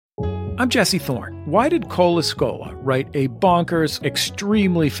I'm Jesse Thorne. Why did Cola Scola write a bonkers,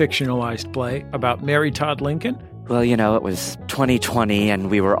 extremely fictionalized play about Mary Todd Lincoln? Well, it was 2020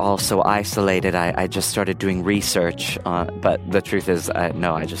 and we were all so isolated. I just started doing research, but the truth is,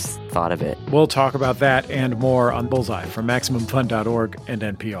 no, I just thought of it. We'll talk about that and more on Bullseye from MaximumFun.org and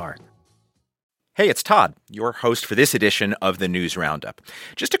NPR. Hey, it's Todd, your host for this edition of the News Roundup.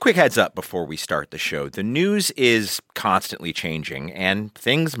 Just a quick heads up before we start the show. The news is constantly changing, and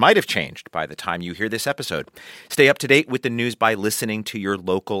things might have changed by the time you hear this episode. Stay up to date with the news by listening to your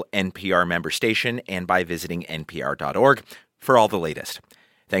local NPR member station and by visiting npr.org for all the latest.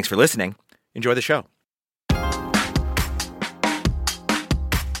 Thanks for listening. Enjoy the show.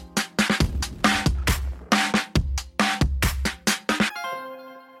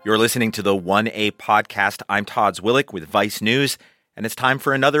 You're listening to the 1A podcast. I'm Todd Zwillich with Vice News, and it's time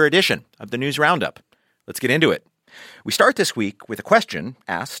for another edition of the News Roundup. Let's get into it. We start this week with a question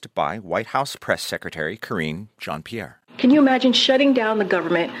asked by White House Press Secretary Karine Jean-Pierre. Can you imagine shutting down the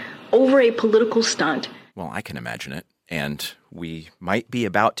government over a political stunt? Well, I can imagine it, and we might be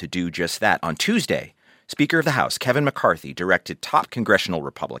about to do just that. On Tuesday, Speaker of the House Kevin McCarthy directed top congressional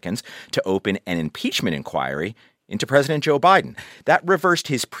Republicans to open an impeachment inquiry into President Joe Biden. That reversed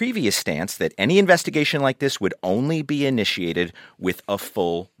his previous stance that any investigation like this would only be initiated with a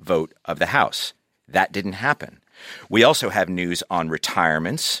full vote of the House. That didn't happen. We also have news on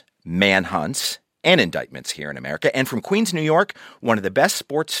retirements, manhunts, and indictments here in America. And from Queens, New York, one of the best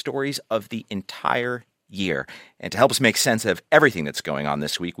sports stories of the entire year. And to help us make sense of everything that's going on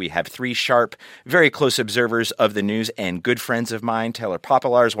this week, we have three sharp, very close observers of the news and good friends of mine. Taylor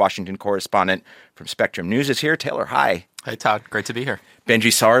Poppelar's Washington correspondent from Spectrum News is here. Taylor, hi. Hey, Todd. Great to be here.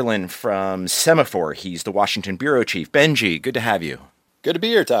 Benji Sarlin from Semaphore. He's the Washington bureau chief. Benji, good to have you. Good to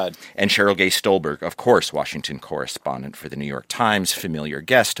be here, Todd. And Cheryl Gay Stolberg, of course, Washington correspondent for the New York Times, familiar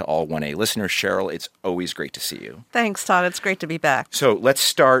guest to all 1A listeners. Cheryl, it's always great to see you. Thanks, Todd. It's great to be back. So let's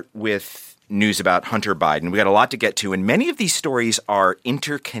start with news about Hunter Biden. We got a lot to get to, and many of these stories are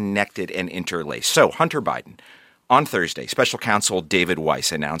interconnected and interlaced. So Hunter Biden. On Thursday, Special Counsel David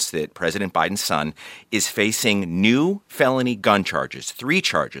Weiss announced that President Biden's son is facing new felony gun charges, 3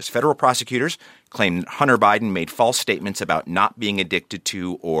 charges. Federal prosecutors claim that Hunter Biden made false statements about not being addicted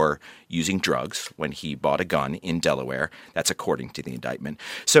to or using drugs when he bought a gun in Delaware. That's according to the indictment.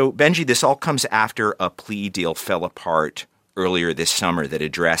 So, Benji, this all comes after a plea deal fell apart earlier this summer that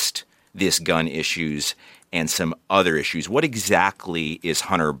addressed this gun issues and some other issues. What exactly is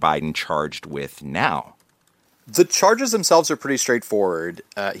Hunter Biden charged with now? The charges themselves are pretty straightforward.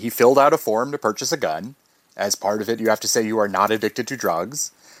 He filled out a form to purchase a gun. As part of it, you have to say you are not addicted to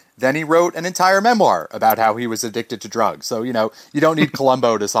drugs. Then he wrote an entire memoir about how he was addicted to drugs. So, you don't need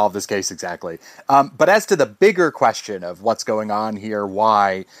Columbo to solve this case exactly. But as to the bigger question of what's going on here,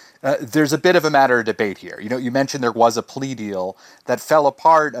 why, there's a bit of a matter of debate here. You mentioned there was a plea deal that fell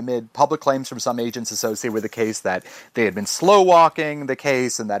apart amid public claims from some agents associated with the case that they had been slow walking the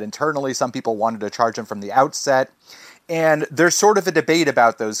case and that internally some people wanted to charge him from the outset. And there's sort of a debate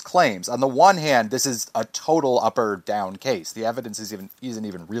about those claims. On the one hand, this is a total up or down case. The evidence isn't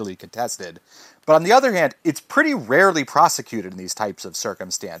even really contested. But on the other hand, it's pretty rarely prosecuted in these types of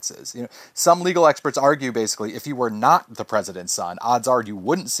circumstances. Some legal experts argue basically if you were not the president's son, odds are you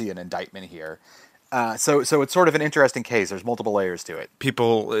wouldn't see an indictment here. So it's sort of an interesting case. There's multiple layers to it.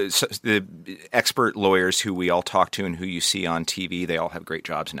 People, the expert lawyers who we all talk to and who you see on TV, they all have great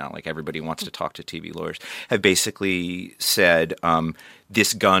jobs now. Like everybody wants to talk to TV lawyers, have basically said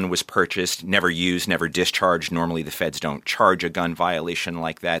this gun was purchased, never used, never discharged. Normally the feds don't charge a gun violation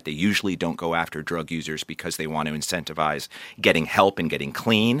like that. They usually don't go after drug users because they want to incentivize getting help and getting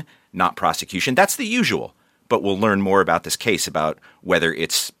clean, not prosecution. That's the usual. But we'll learn more about this case, about whether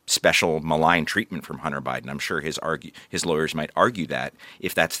it's special malign treatment from Hunter Biden. I'm sure his lawyers might argue that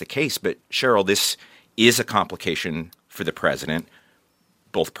if that's the case. But Cheryl, this is a complication for the president,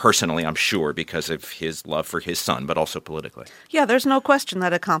 both personally, I'm sure, because of his love for his son, but also politically. Yeah, there's no question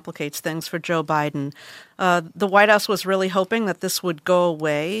that it complicates things for Joe Biden. The White House was really hoping that this would go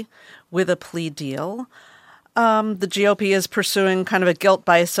away with a plea deal. The GOP is pursuing kind of a guilt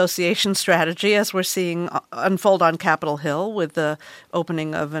by association strategy, as we're seeing unfold on Capitol Hill with the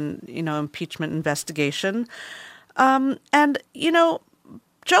opening of an impeachment investigation. Joe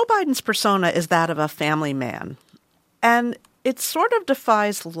Biden's persona is that of a family man, and it sort of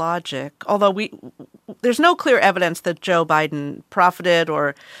defies logic. Although there's no clear evidence that Joe Biden profited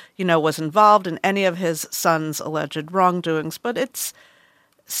or was involved in any of his son's alleged wrongdoings, but it's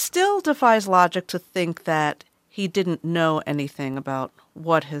still defies logic to think that he didn't know anything about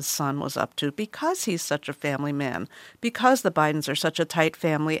what his son was up to because he's such a family man, because the Bidens are such a tight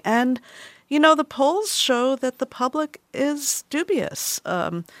family. And, the polls show that the public is dubious.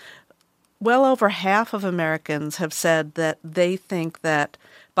 Well over half of Americans have said that they think that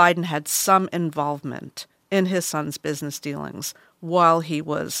Biden had some involvement in his son's business dealings while he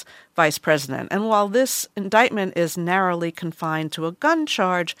was vice president. And while this indictment is narrowly confined to a gun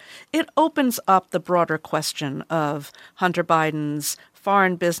charge, it opens up the broader question of Hunter Biden's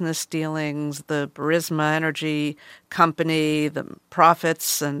foreign business dealings, the Burisma Energy Company, the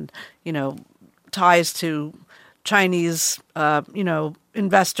profits and, ties to Chinese,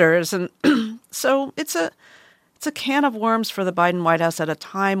 investors. And so it's a can of worms for the Biden White House at a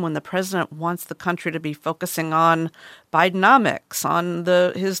time when the president wants the country to be focusing on Bidenomics, on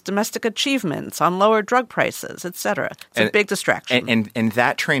his domestic achievements, on lower drug prices, et cetera. It's a big distraction. And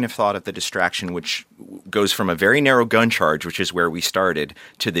that train of thought of the distraction, which goes from a very narrow gun charge, which is where we started,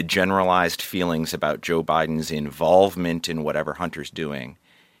 to the generalized feelings about Joe Biden's involvement in whatever Hunter's doing,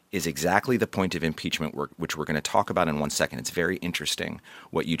 is exactly the point of impeachment, which we're going to talk about in 1 second. It's very interesting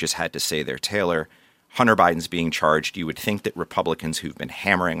what you just had to say there, Taylor. Hunter Biden's being charged. You would think that Republicans who've been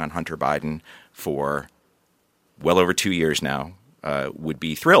hammering on Hunter Biden for well over 2 years now would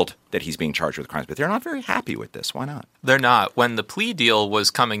be thrilled that he's being charged with crimes, but they're not very happy with this. Why not? They're not. When the plea deal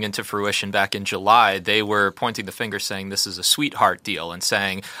was coming into fruition back in July, they were pointing the finger saying this is a sweetheart deal and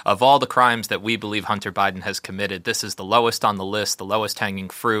saying of all the crimes that we believe Hunter Biden has committed, this is the lowest on the list, the lowest hanging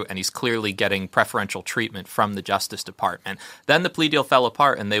fruit, and he's clearly getting preferential treatment from the Justice Department. Then the plea deal fell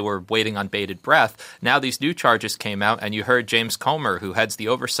apart and they were waiting on bated breath. Now these new charges came out and you heard James Comer, who heads the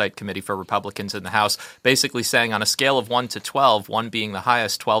Oversight Committee for Republicans in the House, basically saying on a scale of 1 to 12, 1 being the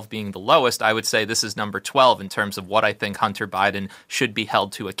highest, 12 being the lowest, I would say this is number 12 in terms of what I think Hunter Biden should be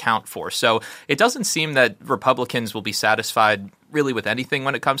held to account for. So it doesn't seem that Republicans will be satisfied really with anything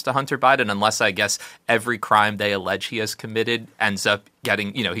when it comes to Hunter Biden, unless I guess every crime they allege he has committed ends up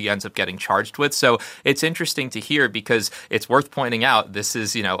getting charged with. So it's interesting to hear because it's worth pointing out this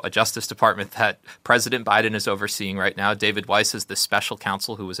is, a Justice Department that President Biden is overseeing right now. David Weiss is the special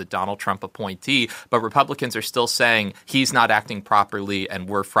counsel who was a Donald Trump appointee, but Republicans are still saying he's not acting properly and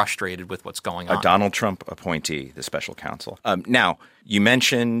we're frustrated with what's going on. A Donald Trump appointee, the special counsel. Now, you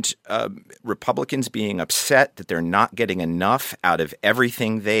mentioned Republicans being upset that they're not getting enough out of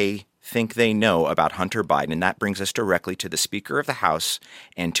everything they think they know about Hunter Biden, and that brings us directly to the Speaker of the House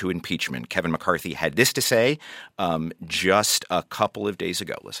and to impeachment. Kevin McCarthy had this to say just a couple of days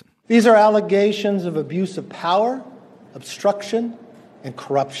ago. Listen. These are allegations of abuse of power, obstruction, and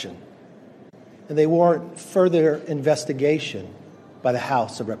corruption, and they warrant further investigation by the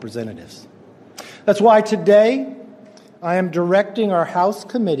House of Representatives. That's why today I am directing our House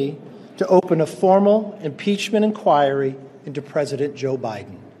committee to open a formal impeachment inquiry into President Joe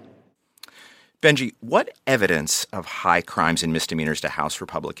Biden. Benji, what evidence of high crimes and misdemeanors do House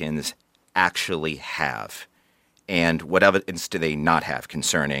Republicans actually have? And what evidence do they not have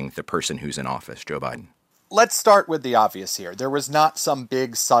concerning the person who's in office, Joe Biden? Let's start with the obvious here. There was not some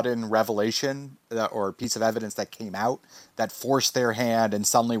big sudden revelation or piece of evidence that came out that forced their hand and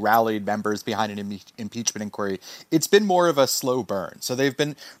suddenly rallied members behind an impeachment inquiry. It's been more of a slow burn. So they've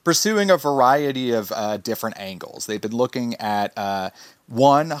been pursuing a variety of different angles. They've been looking at,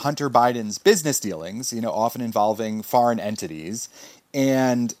 one, Hunter Biden's business dealings, often involving foreign entities.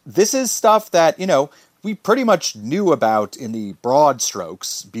 And this is stuff that, we pretty much knew about in the broad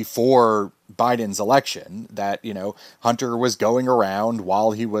strokes before Biden's election, that, Hunter was going around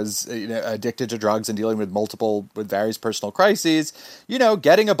while he was addicted to drugs and dealing with various personal crises,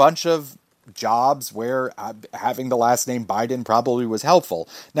 getting a bunch of jobs where having the last name Biden probably was helpful.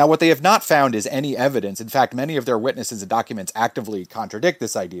 Now, what they have not found is any evidence. In fact, many of their witnesses and documents actively contradict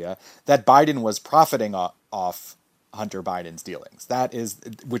this idea that Biden was profiting off Hunter Biden's dealings.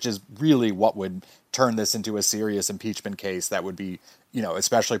 Which is really what would turn this into a serious impeachment case that would be,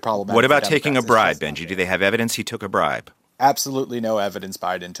 especially problematic. What about taking a bribe, Benji? Do they have evidence he took a bribe? Absolutely no evidence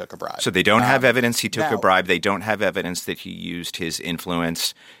Biden took a bribe. So they don't have evidence he took a bribe. They don't have evidence that he used his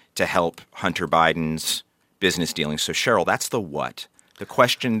influence to help Hunter Biden's business dealings. So, Cheryl, that's the what. The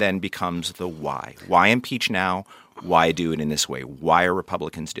question then becomes the why. Why impeach now? Why do it in this way? Why are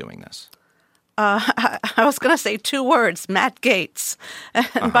Republicans doing this? I was going to say 2 words, Matt Gaetz.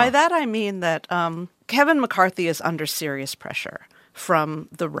 And by that I mean that Kevin McCarthy is under serious pressure from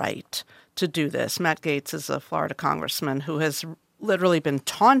the right to do this. Matt Gaetz is a Florida congressman who has literally been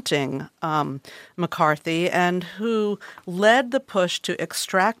taunting McCarthy and who led the push to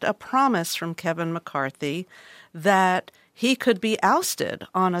extract a promise from Kevin McCarthy that he could be ousted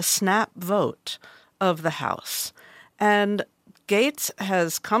on a snap vote of the House. And Gaetz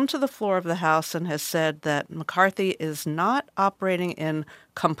has come to the floor of the House and has said that McCarthy is not operating in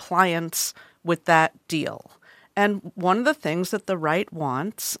compliance with that deal. And one of the things that the right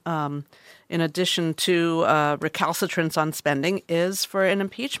wants, in addition to recalcitrance on spending, is for an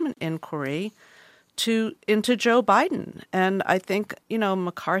impeachment inquiry into Joe Biden. And I think,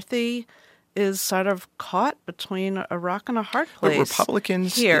 McCarthy is sort of caught between a rock and a hard place. But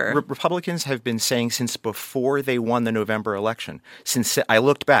Republicans have been saying since before they won the November election, since I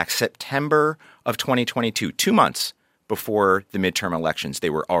looked back, September of 2022, 2 months before the midterm elections, they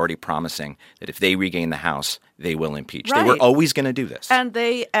were already promising that if they regain the House, they will impeach. Right. They were always going to do this. And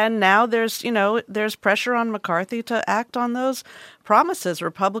now there's pressure on McCarthy to act on those promises.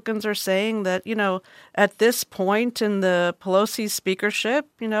 Republicans are saying that, at this point in the Pelosi speakership,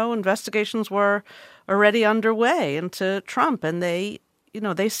 investigations were already underway into Trump, and they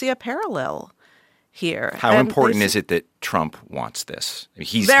see a parallel here. How important is it that Trump wants this?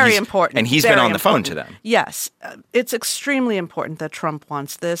 He's very important. And he's been on the phone to them. Yes. It's extremely important that Trump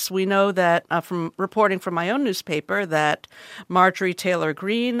wants this. We know that from reporting from my own newspaper that Marjorie Taylor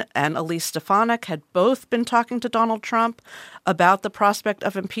Greene and Elise Stefanik had both been talking to Donald Trump about the prospect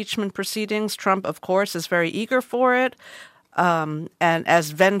of impeachment proceedings. Trump, of course, is very eager for it. And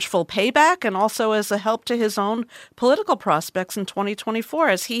as vengeful payback, and also as a help to his own political prospects in 2024,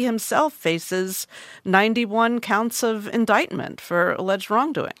 as he himself faces 91 counts of indictment for alleged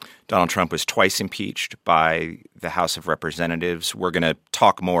wrongdoing. Donald Trump was twice impeached by the House of Representatives. We're going to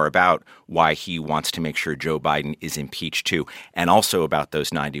talk more about why he wants to make sure Joe Biden is impeached too, and also about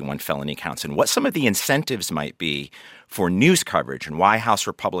those 91 felony counts and what some of the incentives might be for news coverage and why House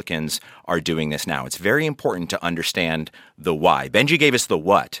Republicans are doing this now. It's very important to understand the why. Benji gave us the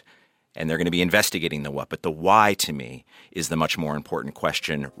what, and they're going to be investigating the what. But the why, to me, is the much more important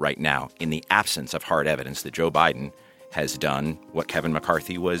question right now, in the absence of hard evidence that Joe Biden has done what Kevin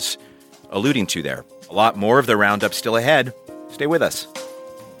McCarthy was alluding to there. A lot more of the Roundup still ahead. Stay with us.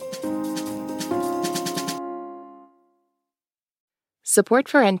 Support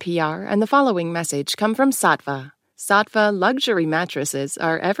for NPR and the following message come from Saatva. Saatva luxury mattresses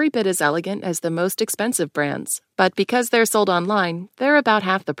are every bit as elegant as the most expensive brands, but because they're sold online, they're about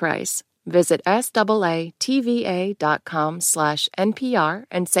half the price. Visit SAATVA.com/NPR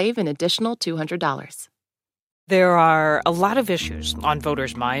and save an additional $200. There are a lot of issues on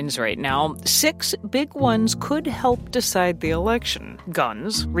voters' minds right now. 6 big ones could help decide the election: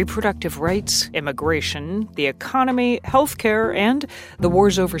 guns, reproductive rights, immigration, the economy, healthcare, and the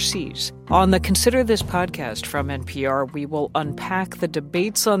wars overseas. On the Consider This podcast from NPR, we will unpack the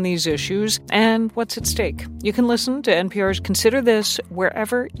debates on these issues and what's at stake. You can listen to NPR's Consider This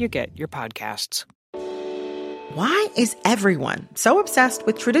wherever you get your podcasts. Why is everyone so obsessed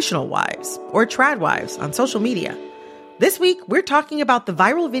with traditional wives or trad wives on social media? This week, we're talking about the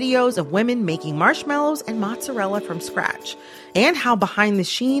viral videos of women making marshmallows and mozzarella from scratch, and how behind the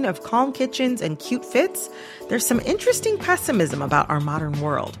sheen of calm kitchens and cute fits, there's some interesting pessimism about our modern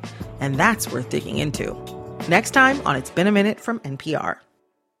world. And that's worth digging into. Next time on It's Been a Minute from NPR.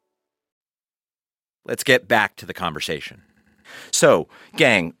 Let's get back to the conversation. So,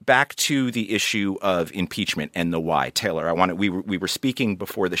 gang, back to the issue of impeachment and the why. Taylor, we were speaking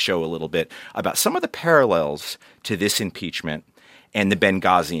before the show a little bit about some of the parallels to this impeachment and the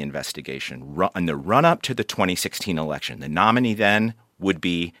Benghazi investigation in the run-up to the 2016 election. The nominee then would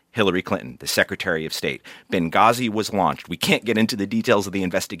be Hillary Clinton, the Secretary of State. Benghazi was launched. We can't get into the details of the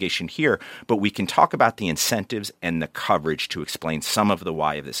investigation here, but we can talk about the incentives and the coverage to explain some of the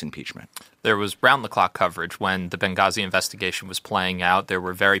why of this impeachment. There was round-the-clock coverage when the Benghazi investigation was playing out. There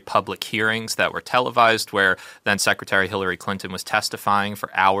were very public hearings that were televised where then Secretary Hillary Clinton was testifying for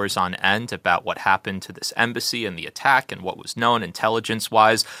hours on end about what happened to this embassy and the attack and what was known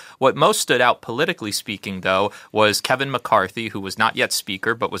intelligence-wise. What most stood out politically speaking, though, was Kevin McCarthy, who was not yet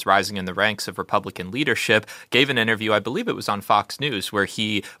Speaker but was rising in the ranks of Republican leadership, gave an interview, I believe it was on Fox News, where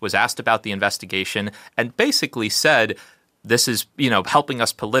he was asked about the investigation and basically said, this is, helping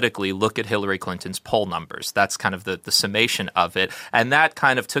us politically look at Hillary Clinton's poll numbers. That's kind of the summation of it. And that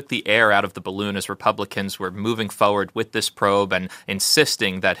kind of took the air out of the balloon as Republicans were moving forward with this probe and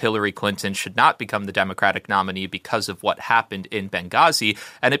insisting that Hillary Clinton should not become the Democratic nominee because of what happened in Benghazi.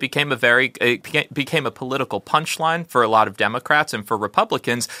 And it became a political punchline for a lot of Democrats. And for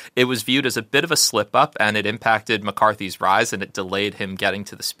Republicans, it was viewed as a bit of a slip up, and it impacted McCarthy's rise, and it delayed him getting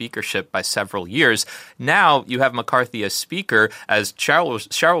to the speakership by several years. Now you have McCarthy as Speaker, as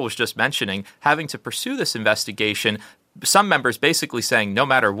Cheryl was just mentioning, having to pursue this investigation some members basically saying, no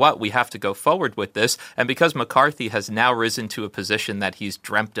matter what, we have to go forward with this. And because McCarthy has now risen to a position that he's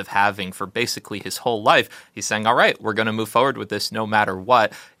dreamt of having for basically his whole life, he's saying, all right, we're going to move forward with this no matter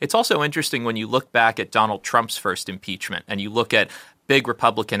what. It's also interesting when you look back at Donald Trump's first impeachment and you look at big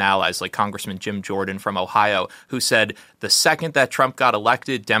Republican allies like Congressman Jim Jordan from Ohio, who said the second that Trump got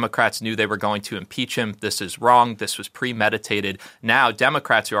elected, Democrats knew they were going to impeach him. This is wrong. This was premeditated. Now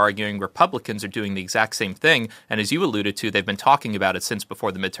Democrats are arguing Republicans are doing the exact same thing. And as you alluded to, they've been talking about it since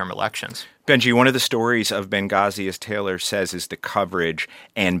before the midterm elections. Benji, one of the stories of Benghazi, as Taylor says, is the coverage.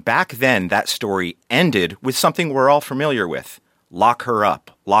 And back then, that story ended with something we're all familiar with. Lock her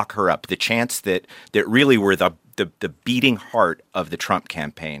up. Lock her up. The chants that really were the beating heart of the Trump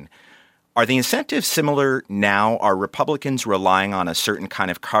campaign. Are the incentives similar now? Are Republicans relying on a certain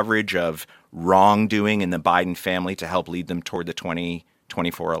kind of coverage of wrongdoing in the Biden family to help lead them toward the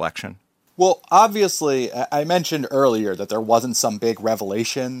 2024 election? Well, obviously, I mentioned earlier that there wasn't some big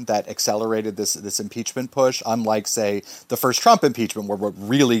revelation that accelerated this impeachment push, unlike, say, the first Trump impeachment, where what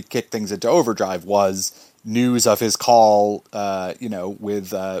really kicked things into overdrive was news of his call,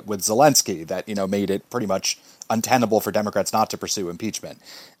 with Zelensky that, made it pretty much untenable for Democrats not to pursue impeachment.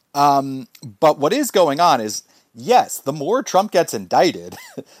 But what is going on is, yes, the more Trump gets indicted,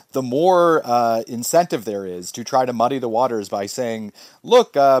 the more incentive there is to try to muddy the waters by saying,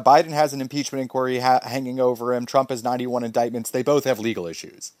 look, Biden has an impeachment inquiry hanging over him. Trump has 91 indictments. They both have legal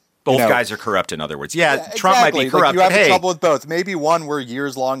issues. Both guys are corrupt, in other words. Yeah, Trump exactly. might be corrupt, you have but hey. trouble with both. Maybe one were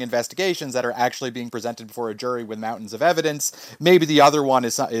years-long investigations that are actually being presented before a jury with mountains of evidence. Maybe the other one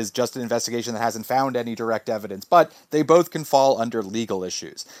is just an investigation that hasn't found any direct evidence. But they both can fall under legal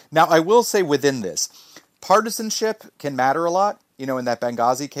issues. Now, I will say within this, partisanship can matter a lot. In that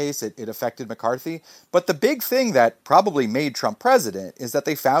Benghazi case, it affected McCarthy. But the big thing that probably made Trump president is that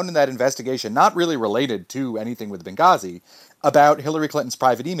they found in that investigation, not really related to anything with Benghazi, about Hillary Clinton's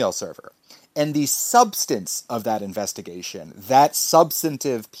private email server. And the substance of that investigation, that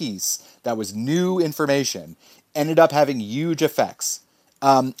substantive piece that was new information, ended up having huge effects.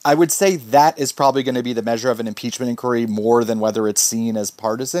 I would say that is probably going to be the measure of an impeachment inquiry more than whether it's seen as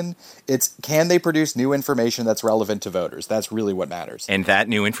partisan. It's, can they produce new information that's relevant to voters? That's really what matters. And that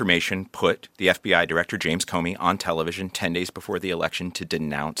new information put the FBI Director James Comey on television 10 days before the election to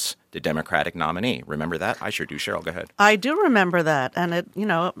denounce the Democratic nominee. Remember that? I sure do. Cheryl, go ahead. I do remember that. And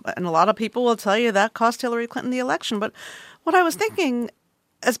and a lot of people will tell you that cost Hillary Clinton the election. But what I was thinking,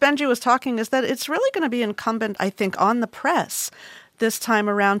 as Benji was talking, is that it's really going to be incumbent, I think, on the press this time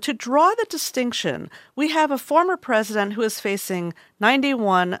around to draw the distinction. We have a former president who is facing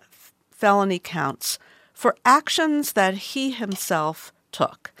 91 felony counts for actions that he himself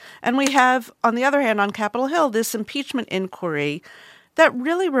took. And we have, on the other hand, on Capitol Hill, this impeachment inquiry that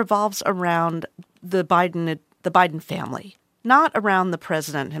really revolves around the Biden family, not around the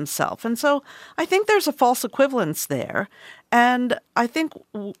president himself. And so I think there's a false equivalence there. And I think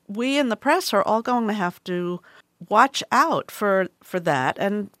we in the press are all going to have to watch out for that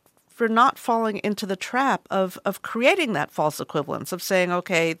and for not falling into the trap of creating that false equivalence of saying,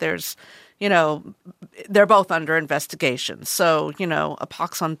 okay, there's, they're both under investigation. So, a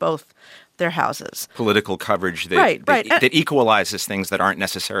pox on both their houses. Political coverage that equalizes things that aren't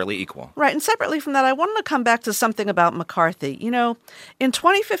necessarily equal. Right. And separately from that, I wanted to come back to something about McCarthy. In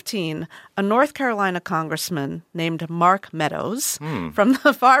 2015, a North Carolina congressman named Mark Meadows from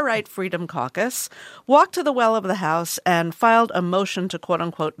the far-right Freedom Caucus walked to the well of the House and filed a motion to,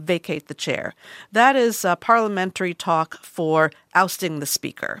 quote-unquote, vacate the chair. That is parliamentary talk for ousting the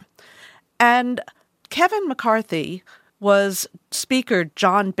speaker. And Kevin McCarthy was Speaker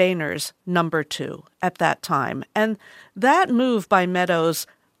John Boehner's number 2 at that time. And that move by Meadows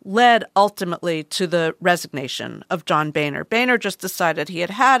led ultimately to the resignation of John Boehner. Boehner just decided he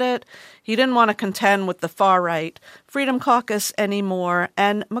had it. He didn't want to contend with the far-right Freedom Caucus anymore.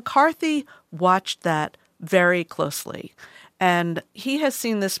 And McCarthy watched that very closely. And he has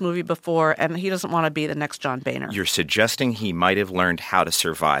seen this movie before, and he doesn't want to be the next John Boehner. You're suggesting he might have learned how to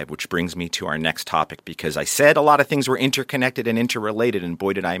survive, which brings me to our next topic, because I said a lot of things were interconnected and interrelated, and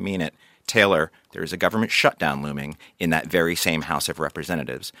boy, did I mean it. Taylor, there is a government shutdown looming in that very same House of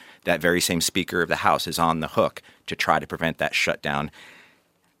Representatives. That very same Speaker of the House is on the hook to try to prevent that shutdown.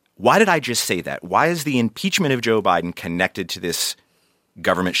 Why did I just say that? Why is the impeachment of Joe Biden connected to this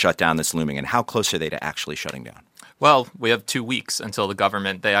government shutdown that's looming, and how close are they to actually shutting down? Well, we have 2 weeks until the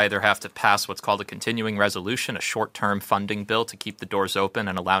government, they either have to pass what's called a continuing resolution, a short-term funding bill to keep the doors open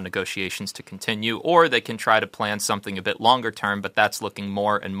and allow negotiations to continue, or they can try to plan something a bit longer term, but that's looking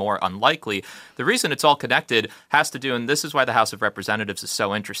more and more unlikely. The reason it's all connected has to do, and this is why the House of Representatives is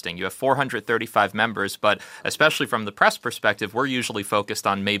so interesting. You have 435 members, but especially from the press perspective, we're usually focused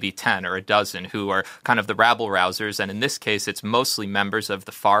on maybe 10 or a dozen who are kind of the rabble-rousers, and in this case, it's mostly members of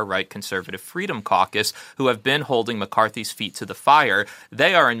the far-right Conservative Freedom Caucus who have been holding McCarthy's feet to the fire.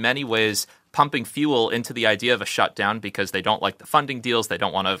 They are in many ways pumping fuel into the idea of a shutdown because they don't like the funding deals. They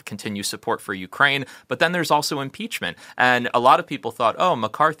don't want to continue support for Ukraine. But then there's also impeachment. And a lot of people thought, oh,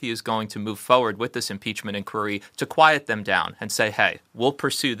 McCarthy is going to move forward with this impeachment inquiry to quiet them down and say, hey, we'll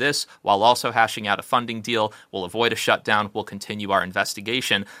pursue this while also hashing out a funding deal. We'll avoid a shutdown. We'll continue our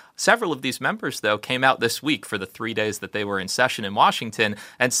investigation. Several of these members, though, came out this week for the 3 days that they were in session in Washington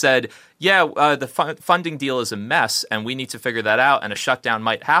and said, yeah, the funding deal is a mess and we need to figure that out and a shutdown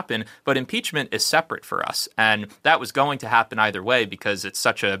might happen, but impeachment is separate for us. And that was going to happen either way because it's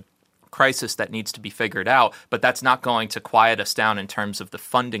such a crisis that needs to be figured out, but that's not going to quiet us down in terms of the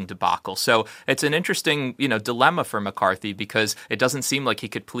funding debacle. So it's an interesting, dilemma for McCarthy because it doesn't seem like he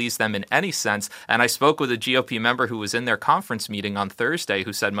could please them in any sense. And I spoke with a GOP member who was in their conference meeting on Thursday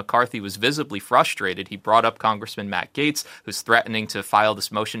who said McCarthy was visibly frustrated. He brought up Congressman Matt Gaetz, who's threatening to file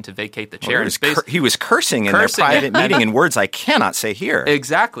this motion to vacate the chair. He was cursing in their private meeting in words I cannot say here.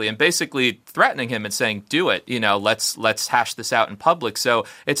 Exactly. And basically threatening him and saying, do it, let's hash this out in public. So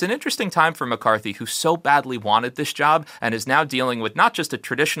it's an interesting time for McCarthy, who so badly wanted this job and is now dealing with not just a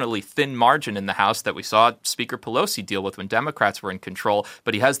traditionally thin margin in the House that we saw Speaker Pelosi deal with when Democrats were in control,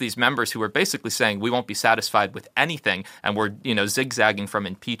 but he has these members who are basically saying we won't be satisfied with anything, and we're, zigzagging from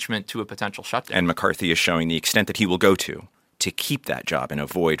impeachment to a potential shutdown. And McCarthy is showing the extent that he will go to keep that job and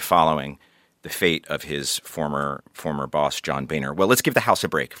avoid following the fate of his former boss, John Boehner. Well, let's give the House a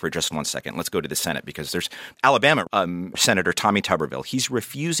break for just 1 second. Let's go to the Senate because there's Alabama Senator Tommy Tuberville. He's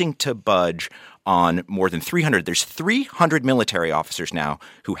refusing to budge on more than 300. There's 300 military officers now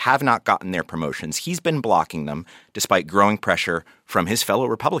who have not gotten their promotions. He's been blocking them despite growing pressure from his fellow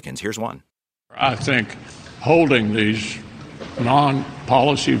Republicans. Here's one. I think holding these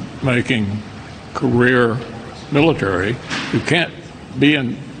non-policy-making career military who can't be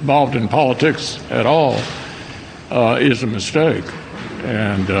involved in politics at all is a mistake.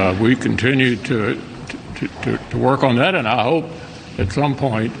 And we continue to work on that, and I hope at some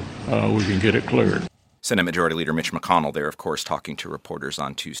point we can get it cleared. Senate Majority Leader Mitch McConnell there, of course, talking to reporters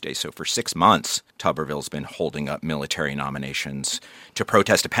on Tuesday. So for 6 months, Tuberville's been holding up military nominations to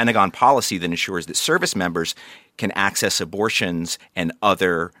protest a Pentagon policy that ensures that service members can access abortions and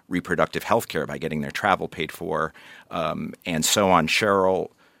other reproductive health care by getting their travel paid for, and so on.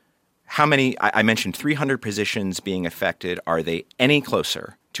 Cheryl, how many – I mentioned 300 positions being affected. Are they any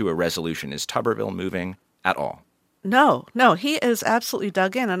closer to a resolution? Is Tuberville moving at all? No, he is absolutely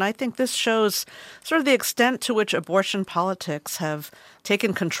dug in. And I think this shows sort of the extent to which abortion politics have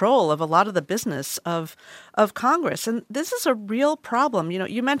taken control of a lot of the business of Congress. And this is a real problem.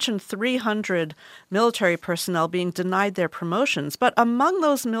 You mentioned 300 military personnel being denied their promotions, but among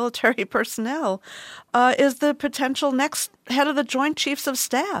those military personnel is the potential next head of the Joint Chiefs of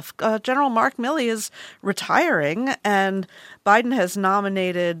Staff. General Mark Milley is retiring, and Biden has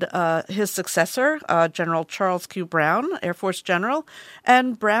nominated his successor, General Charles Q. Brown, Air Force General,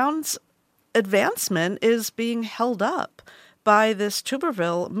 and Brown's advancement is being held up by this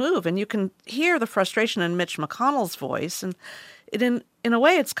Tuberville move. And you can hear the frustration in Mitch McConnell's voice. And in a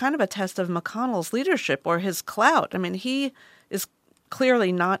way, it's kind of a test of McConnell's leadership or his clout. I mean, he is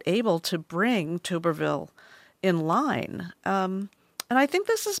clearly not able to bring Tuberville in line. And I think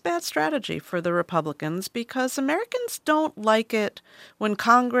this is bad strategy for the Republicans because Americans don't like it when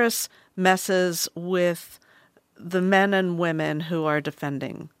Congress messes with the men and women who are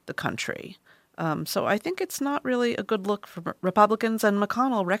defending the country. So I think it's not really a good look for Republicans, and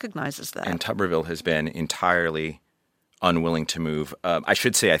McConnell recognizes that. And Tuberville has been entirely unwilling to move. I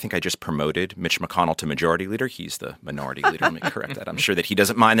should say I think I just promoted Mitch McConnell to majority leader. He's the minority leader. Let me correct that. I'm sure that he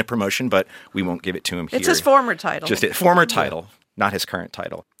doesn't mind the promotion, but we won't give it to him here. It's his former title. Just a former title. Not his current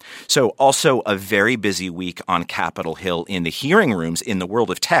title. So also a very busy week on Capitol Hill in the hearing rooms in the world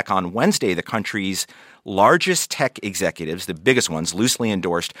of tech. On Wednesday, the country's largest tech executives, the biggest ones, loosely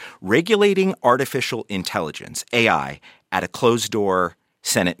endorsed regulating artificial intelligence, AI, at a closed-door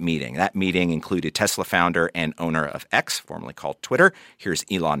Senate meeting. That meeting included Tesla founder and owner of X, formerly called Twitter. Here's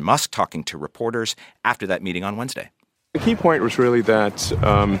Elon Musk talking to reporters after that meeting on Wednesday. The key point was really that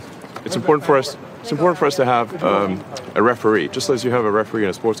it's important for us to have a referee. Just as you have a referee in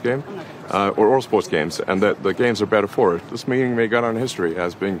a sports game, or all sports games, and that the games are better for it. This meeting may go down in history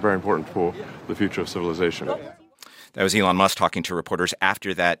as being very important for the future of civilization. That was Elon Musk talking to reporters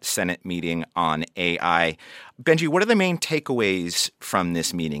after that Senate meeting on AI. Benji, what are the main takeaways from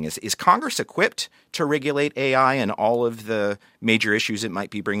this meeting? Is Congress equipped to regulate AI and all of the major issues it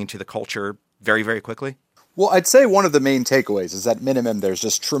might be bringing to the culture very, very quickly? Well, I'd say one of the main takeaways is at minimum there's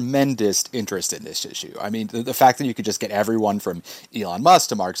just tremendous interest in this issue. I mean, the fact that you could just get everyone from Elon Musk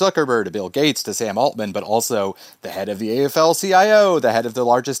to Mark Zuckerberg to Bill Gates to Sam Altman, but also the head of the AFL-CIO, the head of the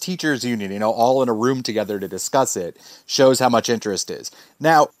largest teachers union, all in a room together to discuss it, shows how much interest is.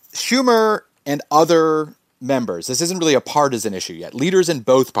 Now, Schumer and other members, this isn't really a partisan issue yet. Leaders in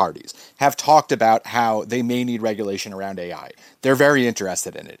both parties have talked about how they may need regulation around AI. They're very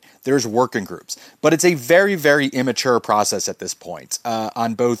interested in it. There's working groups. But it's a very, very immature process at this point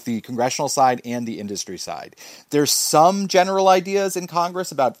on both the congressional side and the industry side. There's some general ideas in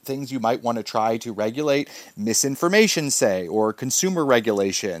Congress about things you might want to try to regulate, misinformation, say, or consumer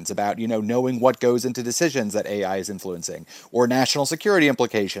regulations about, knowing what goes into decisions that AI is influencing, or national security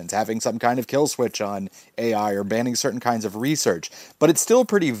implications, having some kind of kill switch on AI or banning certain kinds of research. But it's still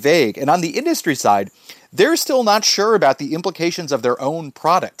pretty vague. And on the industry side, they're still not sure about the implications of their own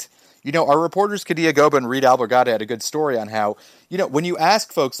product. Our reporters Kadia Goba and Reed Albergata had a good story on how, when you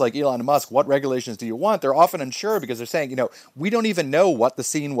ask folks like Elon Musk, what regulations do you want? They're often unsure because they're saying, we don't even know what the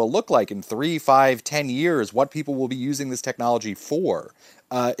scene will look like in 3, 5, 10 years, what people will be using this technology for.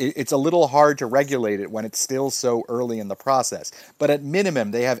 It's a little hard to regulate it when it's still so early in the process. But at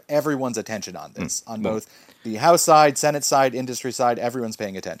minimum, they have everyone's attention on this, on both the House side, Senate side, industry side. Everyone's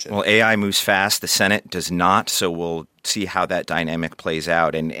paying attention. Well, AI moves fast. The Senate does not. So we'll see how that dynamic plays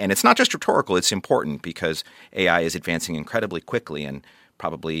out. And it's not just rhetorical. It's important because AI is advancing incredibly quickly and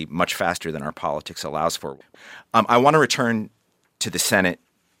probably much faster than our politics allows for. I want to return to the Senate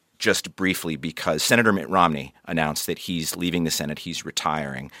just briefly because Senator Mitt Romney announced that he's leaving the Senate. He's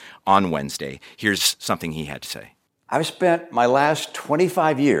retiring on Wednesday. Here's something he had to say. I've spent my last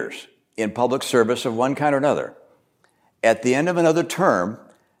 25 years in public service of one kind or another. At the end of another term,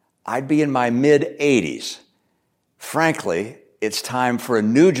 I'd be in my mid-80s. Frankly, it's time for a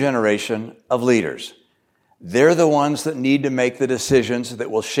new generation of leaders. They're the ones that need to make the decisions that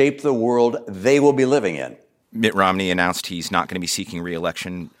will shape the world they will be living in. Mitt Romney announced he's not going to be seeking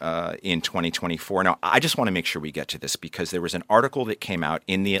re-election in 2024. Now, I just want to make sure we get to this because there was an article that came out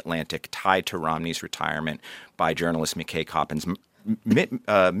in The Atlantic tied to Romney's retirement by journalist McKay Coppins.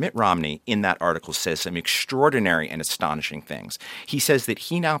 Mitt Romney in that article says some extraordinary and astonishing things. He says that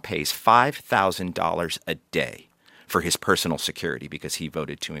he now pays $5,000 a day for his personal security because he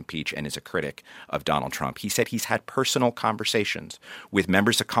voted to impeach and is a critic of Donald Trump. He said he's had personal conversations with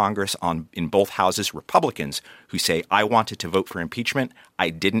members of Congress in both houses, Republicans, who say, I wanted to vote for impeachment.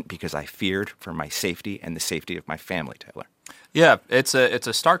 I didn't because I feared for my safety and the safety of my family, Taylor. Yeah, it's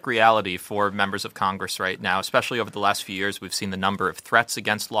a stark reality for members of Congress right now, especially over the last few years. We've seen the number of threats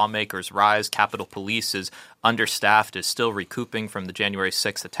against lawmakers rise. Capitol Police is understaffed, is still recouping from the January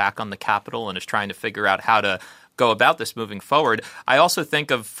 6th attack on the Capitol and is trying to figure out how to go about this moving forward. I also think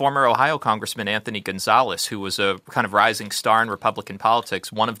of former Ohio Congressman Anthony Gonzalez, who was a kind of rising star in Republican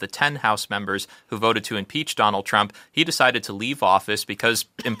politics, one of the 10 House members who voted to impeach Donald Trump. He decided to leave office because,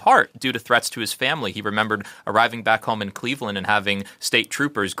 in part, due to threats to his family. He remembered arriving back home in Cleveland and having state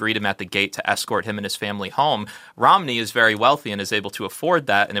troopers greet him at the gate to escort him and his family home. Romney is very wealthy and is able to afford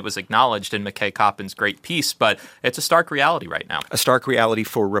that, and it was acknowledged in McKay Coppins' great piece, but it's a stark reality right now. A stark reality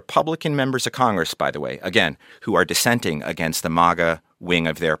for Republican members of Congress, by the way, again, who are dissenting against the MAGA wing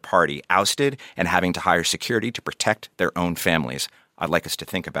of their party, ousted and having to hire security to protect their own families. I'd like us to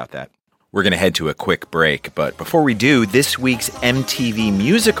think about that. We're going to head to a quick break, but before we do, this week's MTV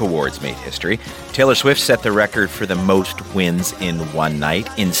Music Awards made history. Taylor Swift set the record for the most wins in one night.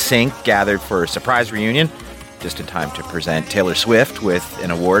 NSYNC gathered for a surprise reunion, just in time to present Taylor Swift with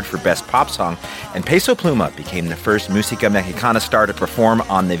an award for Best Pop Song. And Peso Pluma became the first Música Mexicana star to perform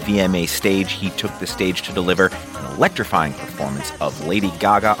on the VMA stage. He took the stage to deliver an electrifying performance of Lady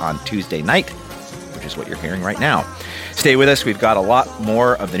Gaga on Tuesday night, which is what you're hearing right now. Stay with us. We've got a lot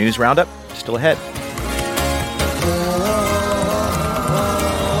more of the News Roundup still ahead.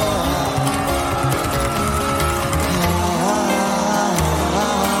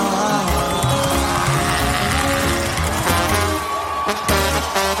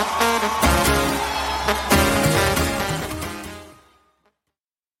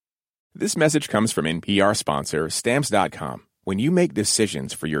 This message comes from NPR sponsor Stamps.com. When you make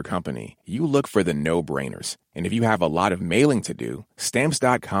decisions for your company, you look for the no-brainers. And if you have a lot of mailing to do,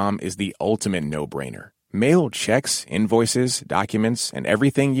 Stamps.com is the ultimate no-brainer. Mail checks, invoices, documents, and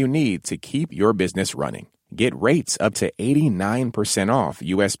everything you need to keep your business running. Get rates up to 89% off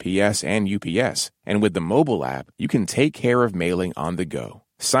USPS and UPS. And with the mobile app, you can take care of mailing on the go.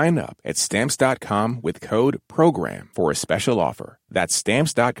 Sign up at Stamps.com with code PROGRAM for a special offer. That's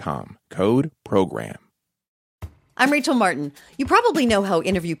Stamps.com, code PROGRAM. I'm Rachel Martin. You probably know how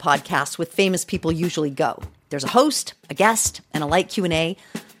interview podcasts with famous people usually go. There's a host, a guest, and a light Q&A.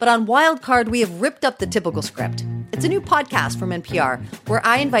 But on Wildcard, we have ripped up the typical script. It's a new podcast from NPR where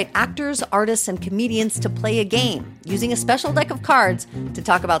I invite actors, artists, and comedians to play a game using a special deck of cards to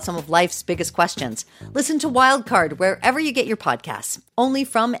talk about some of life's biggest questions. Listen to Wildcard wherever you get your podcasts, only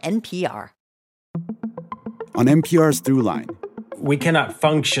from NPR. On NPR's Throughline. We cannot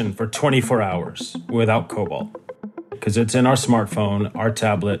function for 24 hours without cobalt because it's in our smartphone, our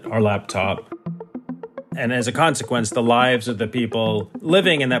tablet, our laptop. And as a consequence, the lives of the people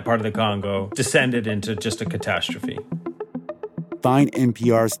living in that part of the Congo descended into just a catastrophe. Find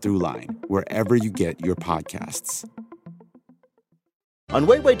NPR's Throughline wherever you get your podcasts. On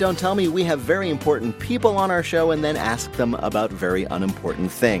Wait, Wait, Don't Tell Me, we have very important people on our show and then ask them about very unimportant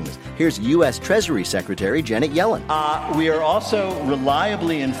things. Here's U.S. Treasury Secretary Janet Yellen. We are also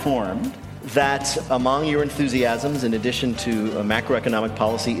reliably informed that among your enthusiasms, in addition to macroeconomic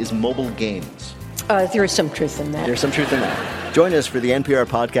policy, is mobile games. There is some truth in that. There's some truth in that. Join us for the NPR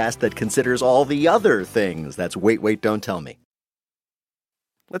podcast that considers all the other things. That's Wait, Wait, Don't Tell Me.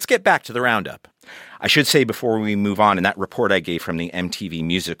 Let's get back to the Roundup. I should say before we move on, in that report I gave from the MTV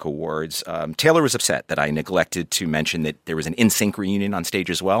Music Awards, Taylor was upset that I neglected to mention that there was an NSYNC reunion on stage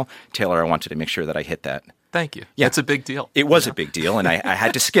as well. Taylor, I wanted to make sure that I hit that. Thank you. Yeah. It's a big deal. It was a big deal, and I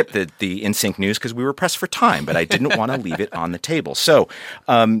had to skip the NSYNC news because we were pressed for time, but I didn't want to leave it on the table. So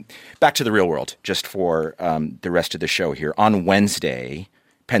back to the real world, just for the rest of the show here. On Wednesday,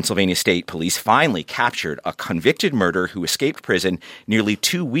 Pennsylvania State Police finally captured a convicted murderer who escaped prison nearly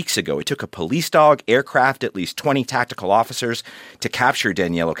 2 weeks ago. It took a police dog, aircraft, at least 20 tactical officers to capture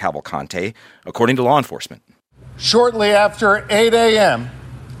Daniele Cavalcante, according to law enforcement. Shortly after 8 a.m.,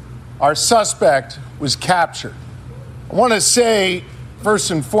 our suspect was captured. I want to say,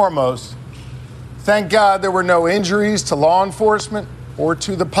 first and foremost, thank God there were no injuries to law enforcement or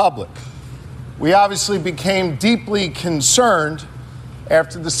to the public. We obviously became deeply concerned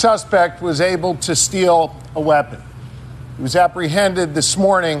after the suspect was able to steal a weapon. He was apprehended this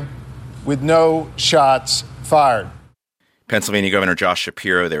morning with no shots fired. Pennsylvania Governor Josh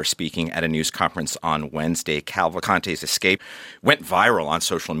Shapiro, they were speaking at a news conference on Wednesday. Cavalcante's escape went viral on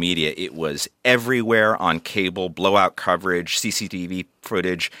social media. It was everywhere on cable, blowout coverage, CCTV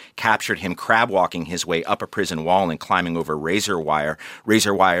footage captured him crab walking his way up a prison wall and climbing over razor wire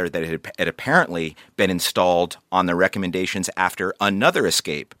that had apparently been installed on the recommendations after another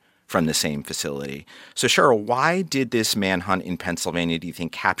escape from the same facility. So, Cheryl, why did this manhunt in Pennsylvania, do you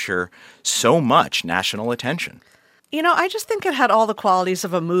think, capture so much national attention? You know, I just think it had all the qualities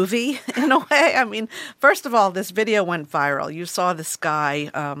of a movie in a way. I mean, first of all, this video went viral. You saw this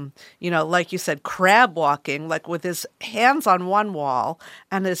guy, like you said, crab walking, like with his hands on one wall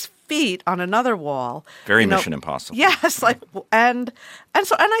and his feet on another wall. Very Mission Impossible. Yes, and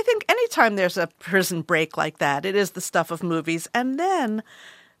I think anytime there's a prison break like that, it is the stuff of movies. And then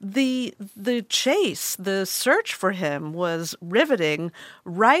the chase, the search for him was riveting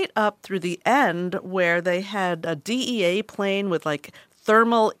right up through the end, where they had a DEA plane with like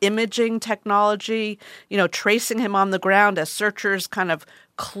thermal imaging technology, tracing him on the ground as searchers kind of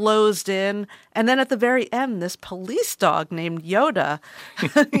closed in. And then at the very end, this police dog named Yoda,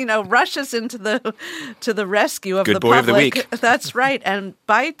 rushes into the rescue of Good the boy public. of the week. That's right. And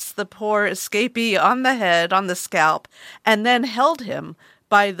bites the poor escapee on the head, on the scalp, and then held him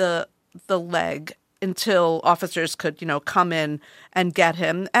by the leg until officers could, come in and get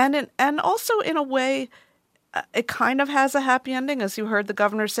him. And also in a way, it kind of has a happy ending, as you heard the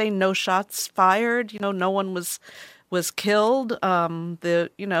governor say. No shots fired. No one was killed.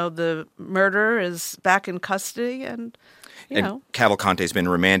 The murderer is back in custody, and Cavalcante's been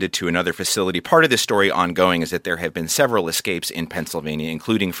remanded to another facility. Part of this story ongoing is that there have been several escapes in Pennsylvania,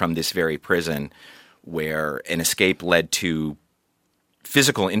 including from this very prison, where an escape led to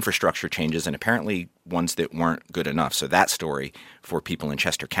physical infrastructure changes and apparently ones that weren't good enough. So that story for people in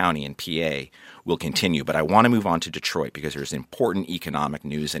Chester County and PA will continue. But I want to move on to Detroit because there's important economic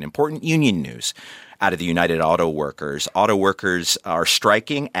news and important union news out of the United Auto Workers. Auto workers are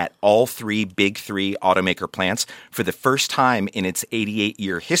striking at all three big three automaker plants for the first time in its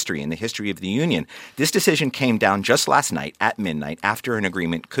 88-year history, in the history of the union. This decision came down just last night at midnight after an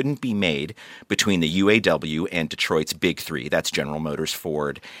agreement couldn't be made between the UAW and Detroit's big three. That's General Motors,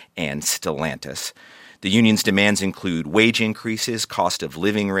 Ford, and Stellantis. The union's demands include wage increases, cost of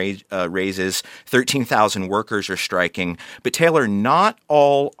living raises. 13,000 workers are striking. But Taylor, not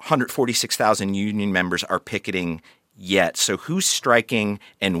all 146,000 union members are picketing yet. So who's striking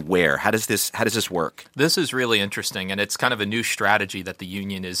and where? How does this work? This is really interesting, and it's kind of a new strategy that the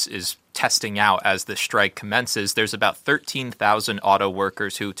union is testing out as the strike commences. There's about 13,000 auto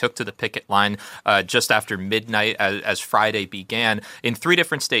workers who took to the picket line just after midnight as Friday began in 3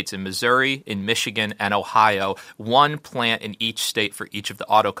 different states, in Missouri, in Michigan, and Ohio, 1 plant in each state for each of the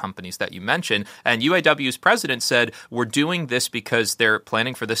auto companies that you mentioned. And UAW's president said, we're doing this because they're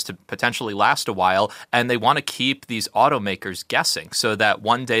planning for this to potentially last a while, and they want to keep these automakers guessing so that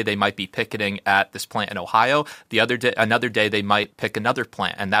one day they might be picketing at this plant in Ohio, another day they might pick another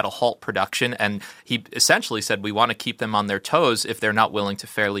plant, and that'll halt production. And he essentially said, we want to keep them on their toes if they're not willing to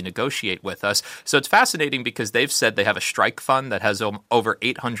fairly negotiate with us. So it's fascinating because they've said they have a strike fund that has over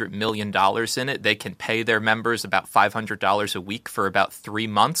 $800 million in it. They can pay their members about $500 a week for about 3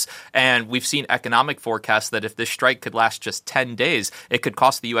 months. And we've seen economic forecasts that if this strike could last just 10 days, it could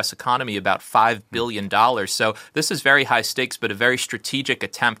cost the U.S. economy about $5 billion. So this is very high stakes, but a very strategic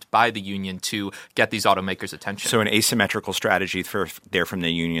attempt by the union to get these automakers' attention. So an asymmetrical strategy from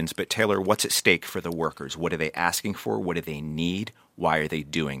the unions. But Taylor, what's at stake for the workers? What are they asking for? What do they need? Why are they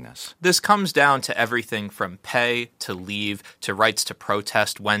doing this? This comes down to everything from pay to leave to rights to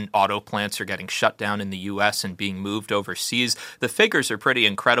protest when auto plants are getting shut down in the U.S. and being moved overseas. The figures are pretty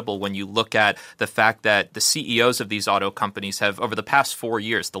incredible when you look at the fact that the CEOs of these auto companies have, over the past 4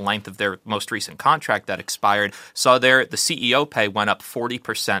 years, the length of their most recent contract that expired, saw the CEO pay went up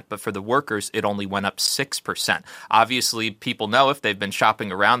 40%, but for the workers, it only went up 6%. Obviously, people know if they've been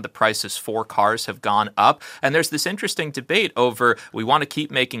shopping around, the prices for cars have gone up. And there's this interesting debate over we want to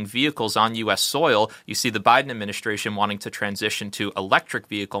keep making vehicles on U.S. soil. You see the Biden administration wanting to transition to electric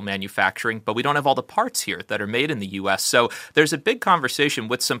vehicle manufacturing, but we don't have all the parts here that are made in the U.S. So there's a big conversation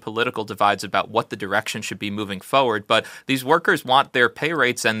with some political divides about what the direction should be moving forward. But these workers want their pay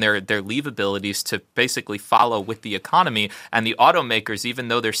rates and their leave abilities to basically follow with the economy. And the automakers, even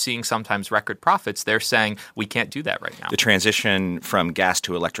though they're seeing sometimes record profits, they're saying we can't do that right now. The transition from gas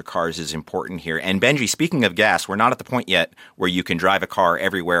to electric cars is important here. And Benji, speaking of gas, we're not at the point yet where you can drive a car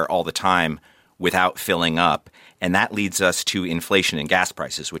everywhere all the time without filling up. And that leads us to inflation in gas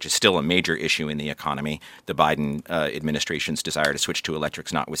prices, which is still a major issue in the economy. The Biden administration's desire to switch to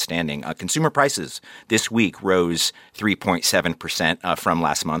electrics notwithstanding. Consumer prices this week rose 3.7% from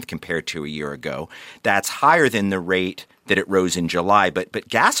last month compared to a year ago. That's higher than the rate that it rose in July. But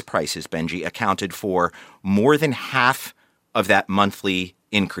gas prices, Benji, accounted for more than half of that monthly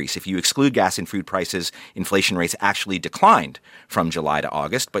increase. If you exclude gas and food prices, inflation rates actually declined from July to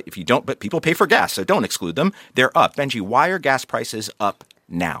August. But people pay for gas, so don't exclude them. They're up. Benji, why are gas prices up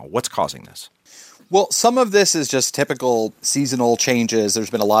now? What's causing this? Well, some of this is just typical seasonal changes. There's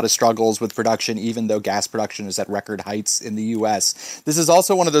been a lot of struggles with production, even though gas production is at record heights in the U.S. This is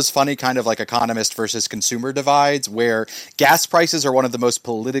also one of those funny kind of like economist versus consumer divides where gas prices are one of the most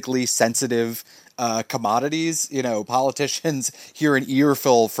politically sensitive commodities. You know, politicians hear an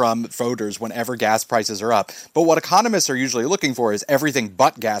earful from voters whenever gas prices are up. But what economists are usually looking for is everything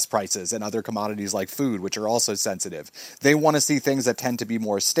but gas prices and other commodities like food, which are also sensitive. They want to see things that tend to be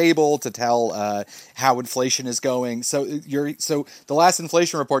more stable to tell how inflation is going. So the last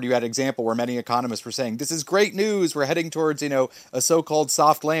inflation report, you had an example where many economists were saying, this is great news. We're heading towards, a so-called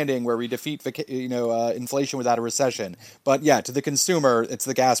soft landing where we defeat, inflation without a recession. But yeah, to the consumer, it's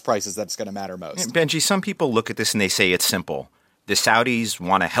the gas prices that's going to matter most. Benji, some people look at this and they say it's simple. The Saudis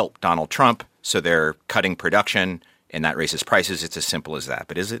want to help Donald Trump, so they're cutting production, and that raises prices. It's as simple as that.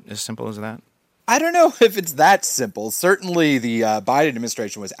 But is it as simple as that? I don't know if it's that simple. Certainly, the Biden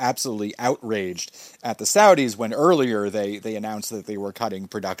administration was absolutely outraged at the Saudis when earlier they announced that they were cutting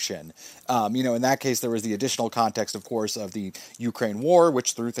production. In that case, there was the additional context, of course, of the Ukraine war,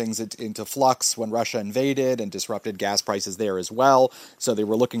 which threw things into flux when Russia invaded and disrupted gas prices there as well. So they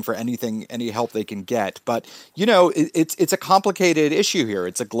were looking for any help they can get. But, it's a complicated issue here.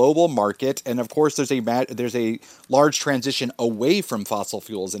 It's a global market. And, of course, there's a large transition away from fossil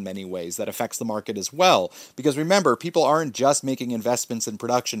fuels in many ways that affects the market as well. Because remember, people aren't just making investments in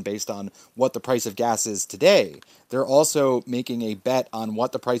production based on what the price of gas is today. They're also making a bet on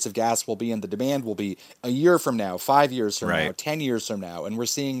what the price of gas will be and the demand will be a year from now, 5 years from now, 10 years from now. And we're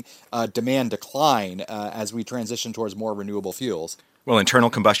seeing demand decline as we transition towards more renewable fuels. Well, internal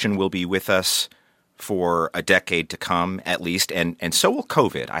combustion will be with us for a decade to come, at least. And so will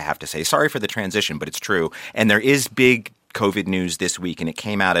COVID, I have to say. Sorry for the transition, but it's true. And there is big COVID news this week, and it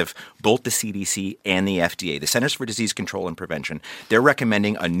came out of both the CDC and the FDA, the Centers for Disease Control and Prevention. They're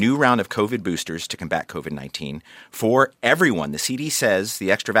recommending a new round of COVID boosters to combat COVID-19 for everyone. The CDC says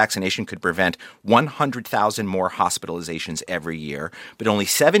the extra vaccination could prevent 100,000 more hospitalizations every year, but only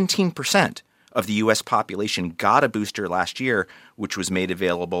 17% of the U.S. population got a booster last year, which was made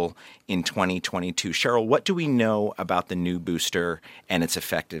available in 2022. Cheryl, what do we know about the new booster and its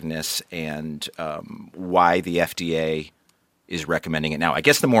effectiveness, and why the FDA is recommending it now? I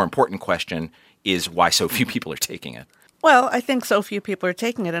guess the more important question is why so few people are taking it. Well, I think so few people are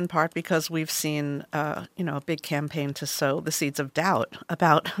taking it in part because we've seen, a big campaign to sow the seeds of doubt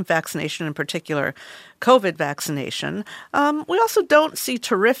about vaccination, in particular COVID vaccination. We also don't see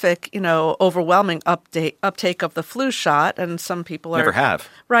terrific, overwhelming uptake of the flu shot, and some people never have.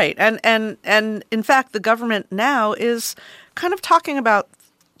 Right, and in fact, the government now is kind of talking about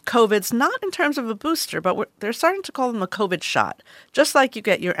COVID's not in terms of a booster, but they're starting to call them a COVID shot. Just like you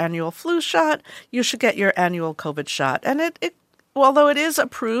get your annual flu shot, you should get your annual COVID shot. And it although it is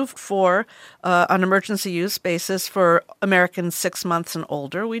approved for an emergency use basis for Americans 6 months and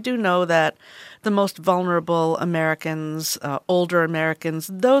older, we do know that the most vulnerable Americans, older Americans,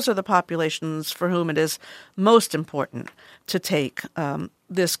 those are the populations for whom it is most important to take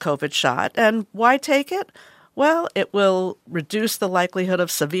this COVID shot. And why take it? Well, it will reduce the likelihood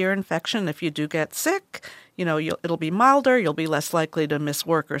of severe infection if you do get sick. It'll be milder. You'll be less likely to miss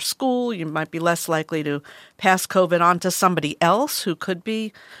work or school. You might be less likely to pass COVID on to somebody else who could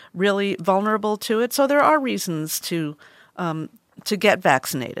be really vulnerable to it. So there are reasons to get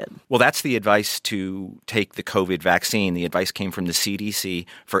vaccinated. Well, that's the advice to take the COVID vaccine. The advice came from the CDC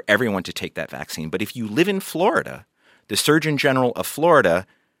for everyone to take that vaccine. But if you live in Florida, the Surgeon General of Florida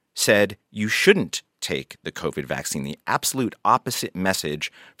said you shouldn't take the COVID vaccine. The absolute opposite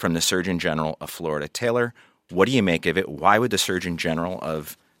message from the Surgeon General of Florida. Taylor, what do you make of it? Why would the Surgeon General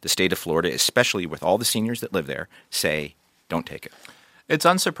of the state of Florida, especially with all the seniors that live there, say don't take it? It's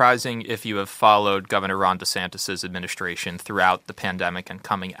unsurprising if you have followed Governor Ron DeSantis' administration throughout the pandemic and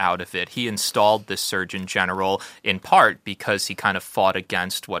coming out of it. He installed this Surgeon General in part because he kind of fought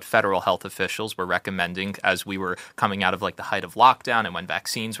against what federal health officials were recommending as we were coming out of the height of lockdown and when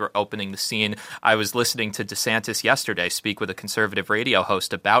vaccines were opening the scene. I was listening to DeSantis yesterday speak with a conservative radio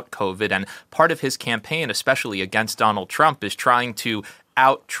host about COVID, and part of his campaign, especially against Donald Trump, is trying to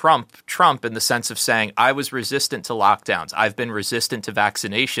out-Trump in the sense of saying, I was resistant to lockdowns. I've been resistant to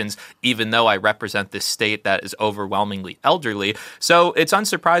vaccinations, even though I represent this state that is overwhelmingly elderly. So it's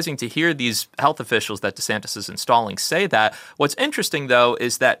unsurprising to hear these health officials that DeSantis is installing say that. What's interesting, though,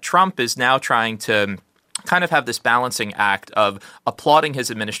 is that Trump is now trying to kind of have this balancing act of applauding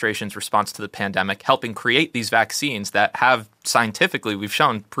his administration's response to the pandemic, helping create these vaccines that have scientifically, we've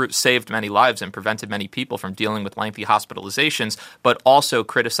shown, saved many lives and prevented many people from dealing with lengthy hospitalizations, but also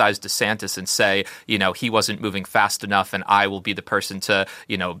criticize DeSantis and say, he wasn't moving fast enough and I will be the person to,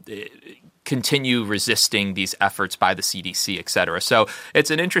 continue resisting these efforts by the CDC, et cetera. So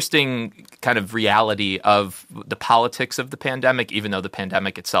it's an interesting kind of reality of the politics of the pandemic, even though the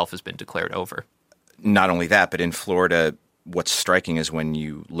pandemic itself has been declared over. Not only that, but in Florida, what's striking is when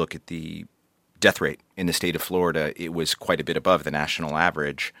you look at the death rate in the state of Florida, it was quite a bit above the national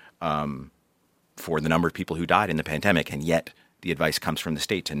average for the number of people who died in the pandemic, and yet the advice comes from the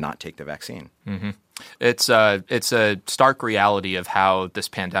state to not take the vaccine. Mm-hmm. It's a stark reality of how this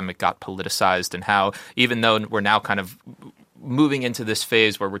pandemic got politicized and how, even though we're now kind of moving into this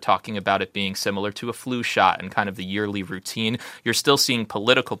phase where we're talking about it being similar to a flu shot and kind of the yearly routine, you're still seeing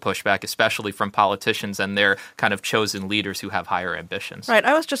political pushback, especially from politicians and their kind of chosen leaders who have higher ambitions. Right.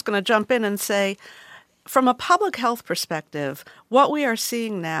 I was just going to jump in and say, from a public health perspective, what we are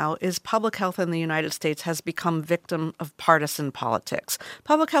seeing now is public health in the United States has become victim of partisan politics.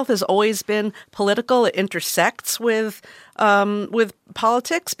 Public health has always been political. It intersects with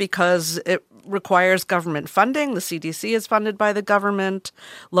politics because it requires government funding. The CDC is funded by the government.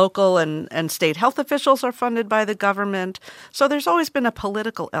 Local and state health officials are funded by the government. So there's always been a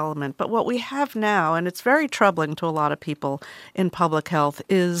political element. But what we have now, and it's very troubling to a lot of people in public health,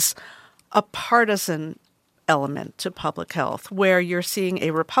 is a partisan element to public health, where you're seeing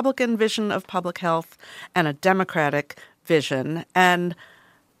a Republican vision of public health and a Democratic vision. And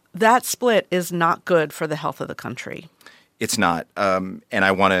that split is not good for the health of the country. It's not. And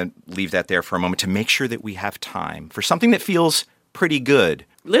I want to leave that there for a moment to make sure that we have time for something that feels pretty good.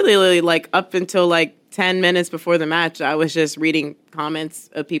 Literally, up until 10 minutes before the match, I was just reading comments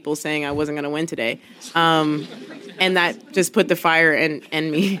of people saying I wasn't going to win today. And that just put the fire in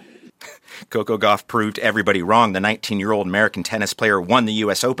me. Coco Gauff proved everybody wrong. The 19-year-old American tennis player won the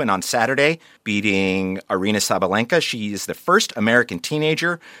U.S. Open on Saturday, beating Aryna Sabalenka. She is the first American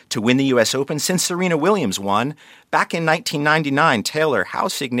teenager to win the U.S. Open since Serena Williams won back in 1999. Taylor, how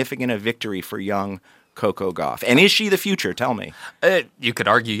significant a victory for young Coco Gauff. And is she the future? Tell me. You could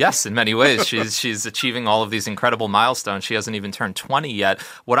argue yes in many ways. She's achieving all of these incredible milestones. She hasn't even turned 20 yet.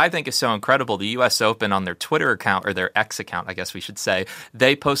 What I think is so incredible, the U.S. Open on their Twitter account, or their X account, I guess we should say,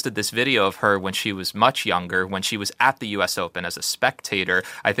 they posted this video of her when she was much younger, when she was at the U.S. Open as a spectator.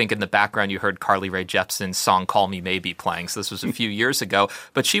 I think in the background you heard Carly Rae Jepsen's song Call Me Maybe playing. So this was a few years ago.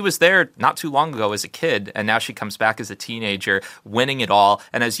 But she was there not too long ago as a kid, and now she comes back as a teenager, winning it all.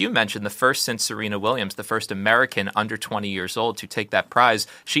 And as you mentioned, the first since Serena Williams, the first American under 20 years old to take that prize.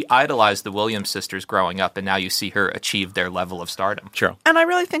 She idolized the Williams sisters growing up, and now you see her achieve their level of stardom. True. And I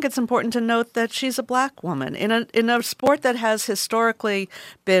really think it's important to note that she's a black woman in a sport that has historically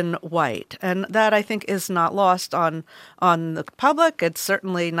been white. And that, I think, is not lost on the public. It's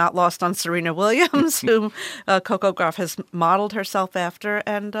certainly not lost on Serena Williams, whom Coco Gauff has modeled herself after.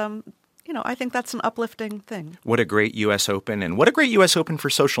 And I think that's an uplifting thing. What a great U.S. Open, and what a great U.S. Open for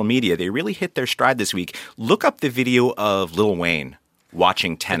social media. They really hit their stride this week. Look up the video of Lil Wayne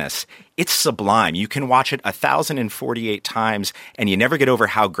watching tennis. It's sublime. You can watch it 1,048 times, and you never get over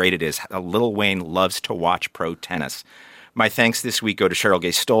how great it is. Lil Wayne loves to watch pro tennis. My thanks this week go to Cheryl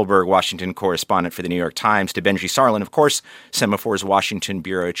Gay Stolberg, Washington correspondent for the New York Times, to Benji Sarlin, of course, Semaphor's Washington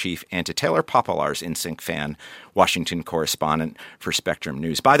bureau chief, and to Taylor Popolar's NSYNC fan, Washington correspondent for Spectrum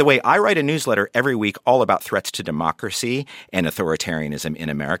News. By the way, I write a newsletter every week all about threats to democracy and authoritarianism in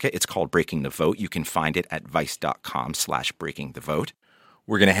America. It's called Breaking the Vote. You can find it at vice.com/breakingthevote.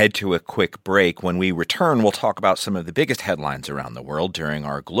 We're going to head to a quick break. When we return, we'll talk about some of the biggest headlines around the world during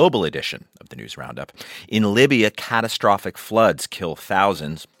our global edition of the News Roundup. In Libya, catastrophic floods kill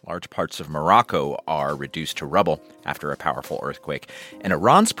thousands. Large parts of Morocco are reduced to rubble after a powerful earthquake. And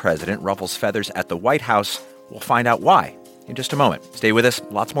Iran's president ruffles feathers at the White House. We'll find out why in just a moment. Stay with us.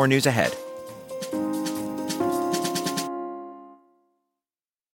 Lots more news ahead.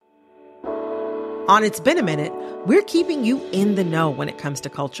 On It's Been a Minute, we're keeping you in the know when it comes to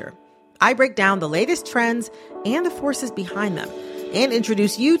culture. I break down the latest trends and the forces behind them and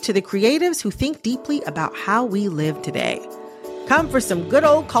introduce you to the creatives who think deeply about how we live today. Come for some good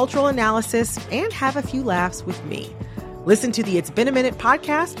old cultural analysis and have a few laughs with me. Listen to the It's Been a Minute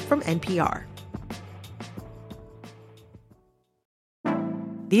podcast from NPR.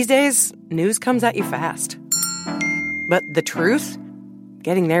 These days, news comes at you fast. But the truth?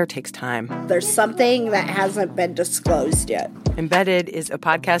 Getting there takes time. There's something that hasn't been disclosed yet. Embedded is a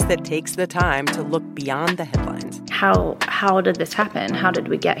podcast that takes the time to look beyond the headlines. How did this happen? How did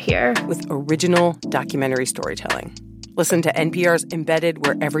we get here? With original documentary storytelling. Listen to NPR's Embedded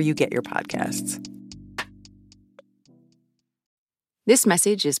wherever you get your podcasts. This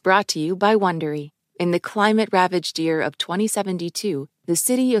message is brought to you by Wondery. In the climate-ravaged year of 2072, the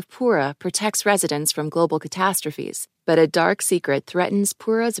city of Pura protects residents from global catastrophes, but a dark secret threatens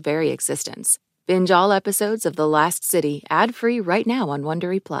Pura's very existence. Binge all episodes of The Last City ad-free right now on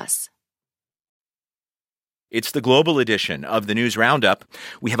Wondery Plus. It's the global edition of the News Roundup.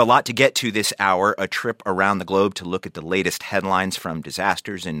 We have a lot to get to this hour, a trip around the globe to look at the latest headlines from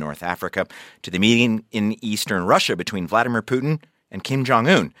disasters in North Africa to the meeting in eastern Russia between Vladimir Putin and Kim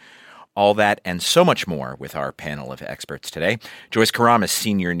Jong-un. All that and so much more with our panel of experts today. Joyce Karam is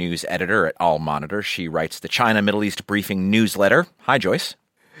senior news editor at All Monitor. She writes the China Middle East Briefing newsletter. Hi, Joyce.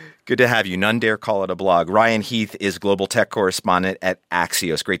 Good to have you. None dare call it a blog. Ryan Heath is global tech correspondent at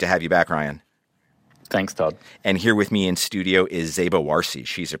Axios. Great to have you back, Ryan. Thanks, Todd. And here with me in studio is Zeba Warsi.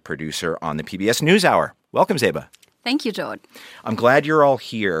 She's a producer on the PBS NewsHour. Welcome, Zeba. Thank you, George. I'm glad you're all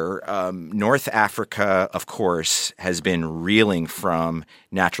here. North Africa, of course, has been reeling from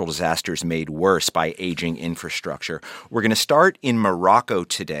natural disasters made worse by aging infrastructure. We're going to start in Morocco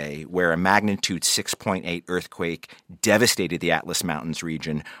today, where a magnitude 6.8 earthquake devastated the Atlas Mountains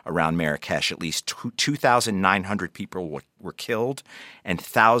region around Marrakesh. At least 2,900 people were killed and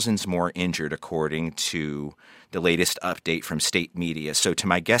thousands more injured, according to the latest update from state media. So to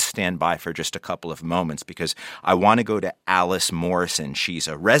my guest, stand by for just a couple of moments because I want to go to Alice Morrison. She's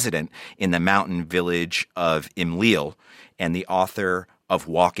a resident in the mountain village of Imlil and the author of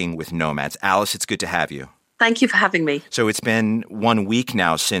Walking with Nomads. Alice, it's good to have you. Thank you for having me. So it's been 1 week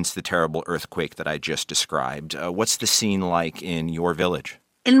now since the terrible earthquake that I just described. What's the scene like in your village?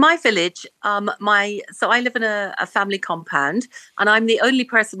 In my village, so I live in a family compound, and I'm the only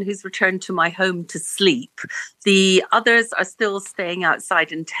person who's returned to my home to sleep. The others are still staying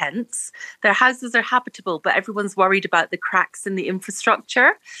outside in tents. Their houses are habitable, but everyone's worried about the cracks in the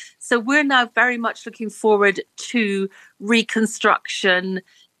infrastructure. So we're now very much looking forward to reconstruction,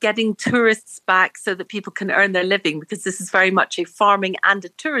 getting tourists back so that people can earn their living, because this is very much a farming and a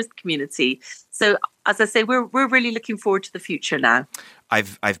tourist community. So as I say, we're really looking forward to the future now.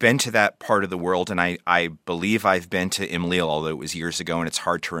 I've been to that part of the world, and I believe I've been to Imlil, although it was years ago, and it's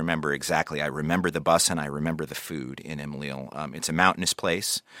hard to remember exactly. I remember the bus, and I remember the food in Imlil. It's a mountainous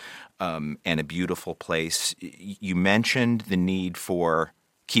place and a beautiful place. You mentioned the need for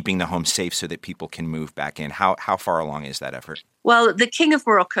keeping the home safe so that people can move back in. How far along is that effort? Well, the King of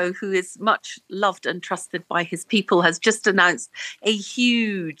Morocco, who is much loved and trusted by his people, has just announced a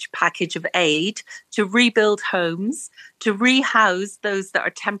huge package of aid to rebuild homes, to rehouse those that are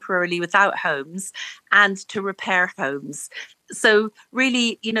temporarily without homes, and to repair homes. So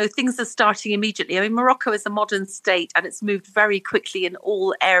really, things are starting immediately. I mean, Morocco is a modern state, and it's moved very quickly in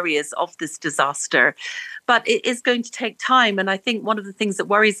all areas of this disaster. But it is going to take time. And I think one of the things that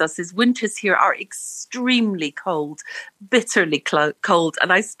worries us is winters here are extremely cold, bitterly cold.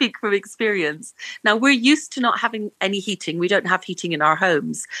 And I speak from experience. Now, we're used to not having any heating. We don't have heating in our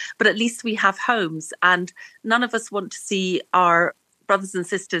homes, but at least we have homes. And none of us want to see our brothers and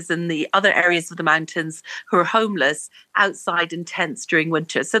sisters in the other areas of the mountains who are homeless outside in tents during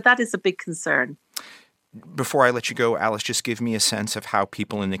winter. So that is a big concern. Before I let you go, Alice, just give me a sense of how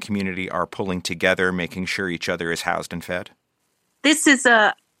people in the community are pulling together, making sure each other is housed and fed. This is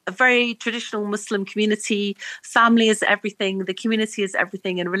a very traditional Muslim community. Family is everything, the community is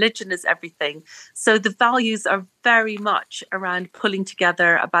everything, and religion is everything. So the values are very much around pulling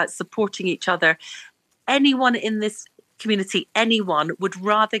together, about supporting each other. Anyone in this community, anyone would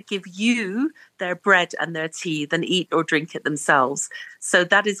rather give you their bread and their tea than eat or drink it themselves. So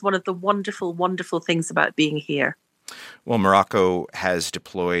that is one of the wonderful, wonderful things about being here. Well, Morocco has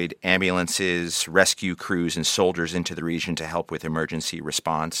deployed ambulances, rescue crews, and soldiers into the region to help with emergency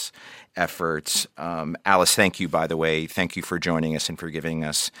response efforts. Alice, thank you, by the way. Thank you for joining us and for giving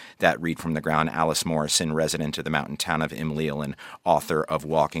us that read from the ground. Alice Morrison, resident of the mountain town of Imlil and author of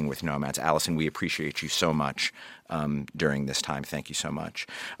Walking with Nomads. Alison, we appreciate you so much during this time. Thank you so much.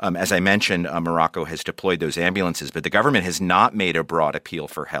 As I mentioned, Morocco has deployed those ambulances, but the government has not made a broad appeal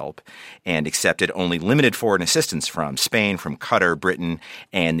for help and accepted only limited foreign assistance from Spain, from Qatar, Britain,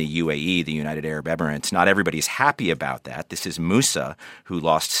 and the UAE, the United Arab Emirates. Not everybody's happy about that. This is Musa, who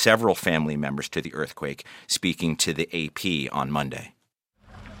lost several family members to the earthquake, speaking to the AP on Monday.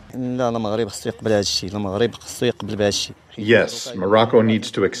 Yes, Morocco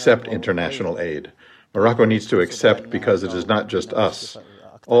needs to accept international aid. Morocco needs to accept because it is not just us.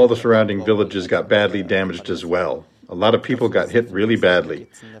 All the surrounding villages got badly damaged as well. A lot of people got hit really badly.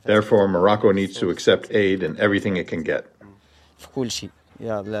 Therefore, Morocco needs to accept aid and everything it can get.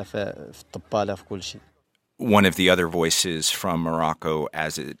 One of the other voices from Morocco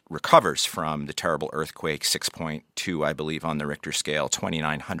as it recovers from the terrible earthquake, 6.2, I believe, on the Richter scale.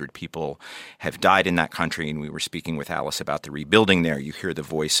 2,900 people have died in that country, and we were speaking with Alice about the rebuilding there. You hear the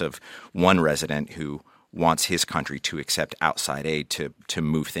voice of one resident who wants his country to accept outside aid to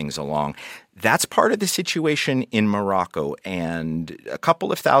move things along. That's part of the situation in Morocco, and a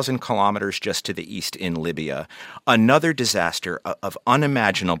couple of thousand kilometers just to the east in Libya, another disaster of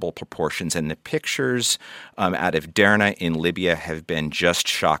unimaginable proportions, and the pictures out of Derna in Libya have been just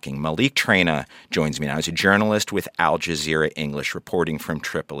shocking. Malik Traina joins me now. He's a journalist with Al Jazeera English, reporting from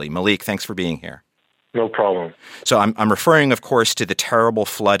Tripoli. Malik, thanks for being here. No problem. So I'm referring, of course, to the terrible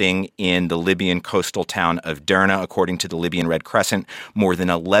flooding in the Libyan coastal town of Derna. According to the Libyan Red Crescent, more than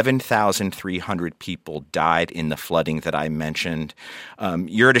 11,300 people died in the flooding that I mentioned.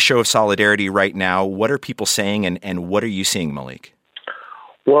 You're at a show of solidarity right now. What are people saying, and what are you seeing, Malik?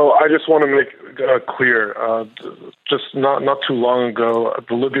 Well, I just want to make clear, just not too long ago,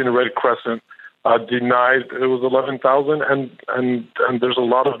 the Libyan Red Crescent denied it was 11,000, and there's a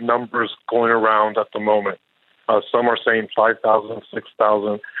lot of numbers going around at the moment. Some are saying 5,000,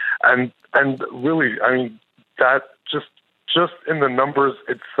 6,000, and really, I mean, that just in the numbers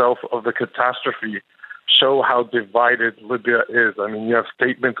itself of the catastrophe show how divided Libya is. I mean, you have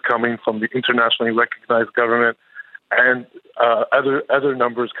statements coming from the internationally recognized government and other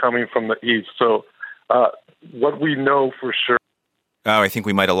numbers coming from the east. So what we know for sure. Oh, I think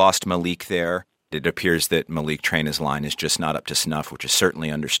we might have lost Malik there. It appears that Malik Traina's line is just not up to snuff, which is certainly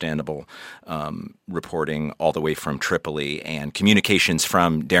understandable, reporting all the way from Tripoli. And communications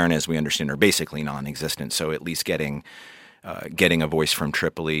from Derna, as we understand, are basically non-existent. So at least getting getting a voice from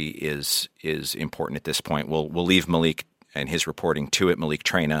Tripoli is important at this point. We'll leave Malik and his reporting to it. Malik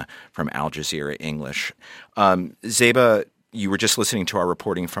Traina from Al Jazeera English. Zeba, you were just listening to our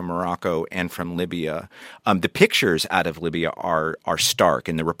reporting from Morocco and from Libya. The pictures out of Libya are stark,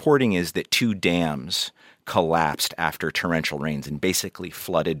 and the reporting is that 2 dams collapsed after torrential rains and basically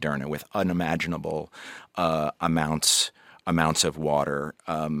flooded Derna with unimaginable amounts of water.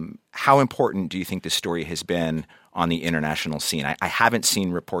 How important do you think this story has been on the international scene? I haven't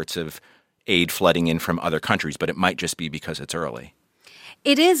seen reports of aid flooding in from other countries, but it might just be because it's early.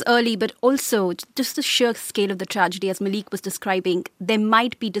 It is early, but also just the sheer scale of the tragedy, as Malik was describing, there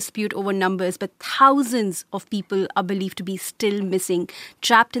might be dispute over numbers, but thousands of people are believed to be still missing,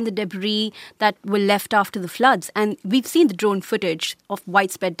 trapped in the debris that were left after the floods. And we've seen the drone footage of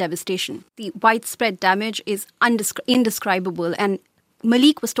widespread devastation. The widespread damage is indescribable, and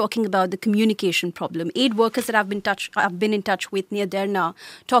Malik was talking about the communication problem. Aid workers that I've been in touch with near Derna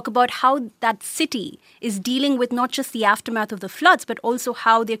talk about how that city is dealing with not just the aftermath of the floods, but also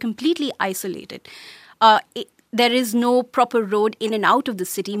how they're completely isolated. There is no proper road in and out of the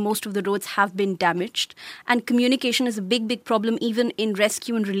city. Most of the roads have been damaged. And communication is a big, big problem even in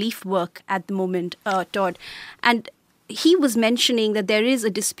rescue and relief work at the moment, Todd. And he was mentioning that there is a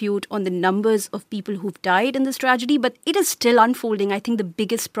dispute on the numbers of people who've died in this tragedy, but it is still unfolding. I think the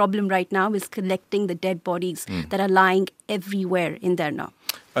biggest problem right now is collecting the dead bodies that are lying everywhere in Derna.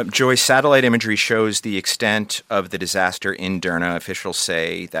 Joy, satellite imagery shows the extent of the disaster in Derna. Officials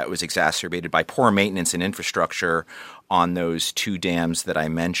say that was exacerbated by poor maintenance and infrastructure on those 2 dams that I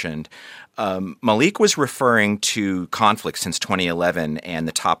mentioned. Malik was referring to conflict since 2011 and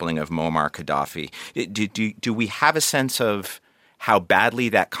the toppling of Muammar Gaddafi. Do we have a sense of how badly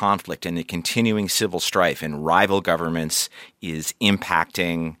that conflict and the continuing civil strife in rival governments is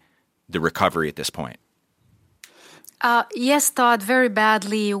impacting the recovery at this point? Yes, Todd, very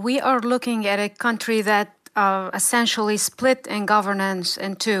badly. We are looking at a country that essentially split in governance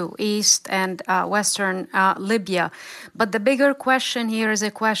into East and Western Libya. But the bigger question here is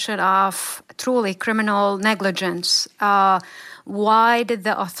a question of truly criminal negligence. Why did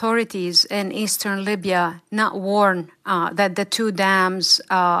the authorities in Eastern Libya not warn that the 2 dams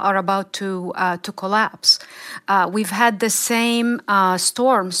are about to collapse? We've had the same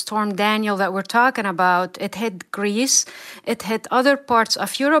Storm Daniel that we're talking about. It hit Greece, it hit other parts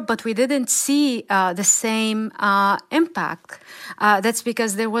of Europe, but we didn't see the same impact. That's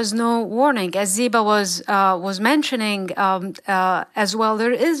because there was no warning. As Zeba was mentioning as well,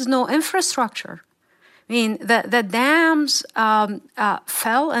 there is no infrastructure. I mean, the dams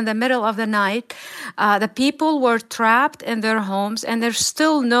fell in the middle of the night. The people were trapped in their homes, and there's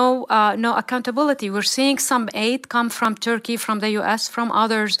still no accountability. We're seeing some aid come from Turkey, from the U.S., from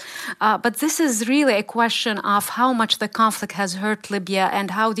others. But this is really a question of how much the conflict has hurt Libya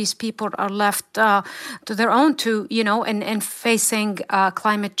and how these people are left to their own, in facing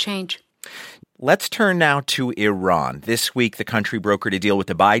climate change. Let's turn now to Iran. This week, the country brokered a deal with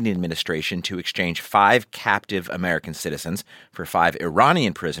the Biden administration to exchange 5 captive American citizens for 5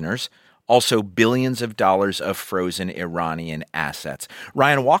 Iranian prisoners, also billions of dollars of frozen Iranian assets.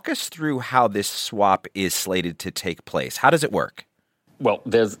 Ryan, walk us through how this swap is slated to take place. How does it work? Well,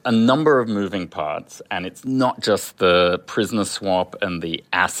 there's a number of moving parts, and it's not just the prisoner swap and the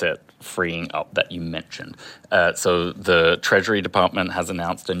asset freeing up that you mentioned. So the Treasury Department has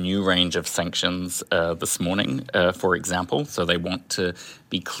announced a new range of sanctions this morning, for example. So they want to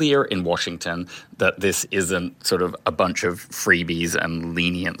be clear in Washington that this isn't sort of a bunch of freebies and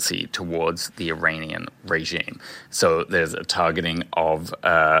leniency towards the Iranian regime. So there's a targeting of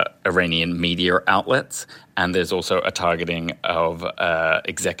Iranian media outlets, and there's also a targeting of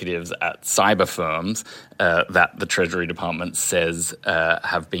executives at cyber firms that the Treasury Department says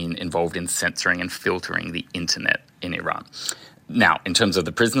have been involved in censoring and filtering the internet in Iran. Now, in terms of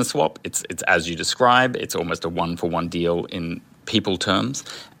the prisoner swap, it's as you describe, it's almost a one-for-one deal in people terms.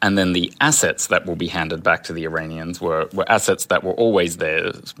 And then the assets that will be handed back to the Iranians were assets that were always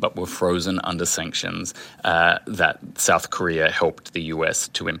theirs, but were frozen under sanctions that South Korea helped the U.S.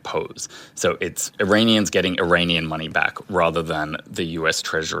 to impose. So it's Iranians getting Iranian money back rather than the U.S.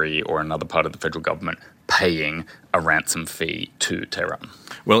 Treasury or another part of the federal government paying a ransom fee to Tehran.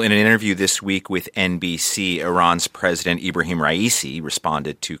 Well, in an interview this week with NBC, Iran's President Ibrahim Raisi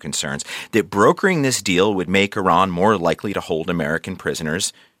responded to concerns that brokering this deal would make Iran more likely to hold American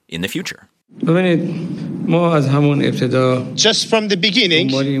prisoners in the future. Just from the beginning,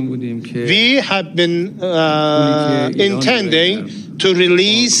 we have been intending to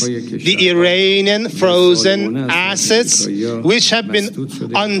release the Iranian frozen assets, which have been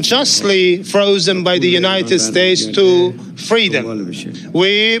unjustly frozen by the United States, to freedom.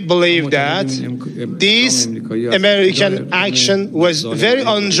 We believe that this American action was very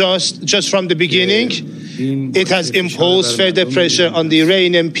unjust just from the beginning. It has imposed further pressure on the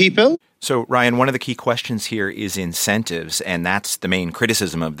Iranian people. So, Ryan, one of the key questions here is incentives, and that's the main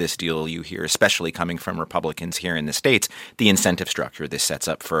criticism of this deal you hear, especially coming from Republicans here in the States, the incentive structure this sets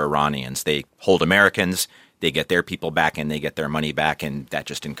up for Iranians. They hold Americans, they get their people back, and they get their money back, and that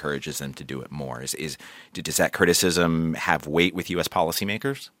just encourages them to do it more. Does that criticism have weight with U.S.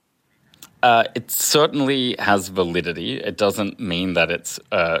 policymakers? It certainly has validity. It doesn't mean that it's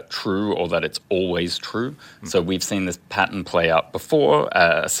true or that it's always true. So we've seen this pattern play out before.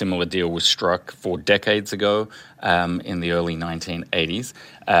 A similar deal was struck 4 decades ago in the early 1980s.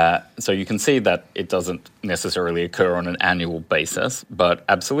 So you can see that it doesn't necessarily occur on an annual basis, but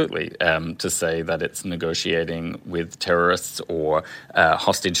absolutely to say that it's negotiating with terrorists or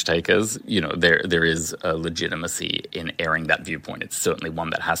hostage takers, there is a legitimacy in airing that viewpoint. It's certainly one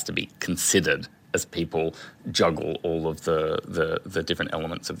that has to be considered as people juggle all of the different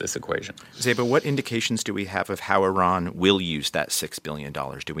elements of this equation. Zeba, what indications do we have of how Iran will use that $6 billion?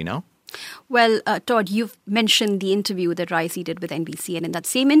 Do we know? Well, Todd, you've mentioned the interview that Raisi did with NBC, and in that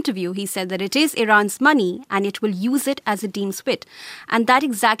same interview, he said that it is Iran's money and it will use it as it deems fit. And that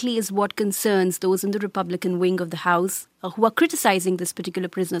exactly is what concerns those in the Republican wing of the House who are criticizing this particular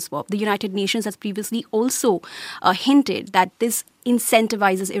prisoner swap. The United Nations has previously also hinted that this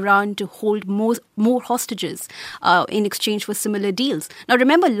incentivizes Iran to hold more hostages in exchange for similar deals. Now,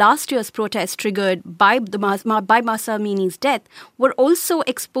 remember, last year's protests triggered by Mahsa Amini's death were also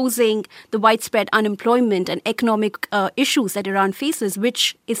exposing the widespread unemployment and economic issues that Iran faces,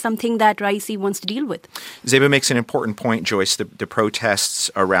 which is something that Raisi wants to deal with. Zeba makes an important point, Joyce. The protests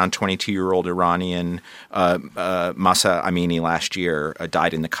around 22-year-old Iranian Mahsa Amini last year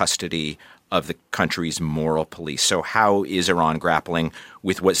died in the custody of the country's moral police. So how is Iran grappling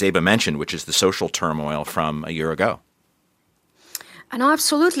with what Zeba mentioned, which is the social turmoil from a year ago? No,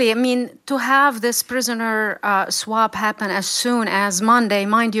 absolutely. I mean, to have this prisoner swap happen as soon as Monday,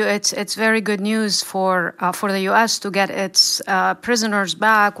 mind you, it's very good news for the U.S. to get its prisoners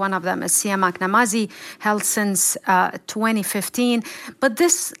back. One of them is Sia Maknamazi, held since 2015. But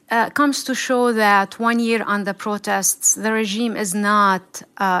this comes to show that 1 year on the protests, the regime is not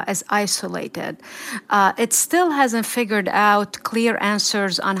as isolated. It still hasn't figured out clear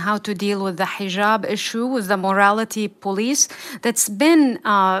answers on how to deal with the hijab issue, with the morality police that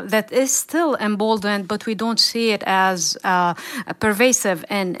is still emboldened, but we don't see it as pervasive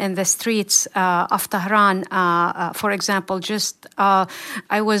in the streets of Tehran. For example,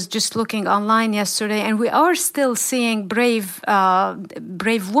 I was just looking online yesterday, and we are still seeing brave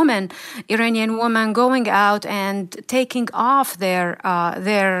women, Iranian women, going out and taking off their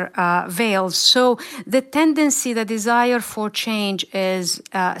veils. So the tendency, the desire for change is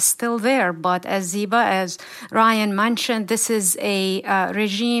still there. But as Ryan mentioned, this is a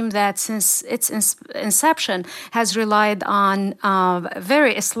regime that since its inception has relied on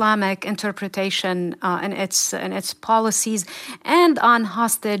very Islamic interpretation in its policies and on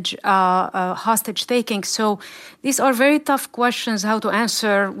hostage taking. So these are very tough questions how to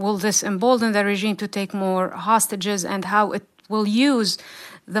answer. Will this embolden the regime to take more hostages, and how it will use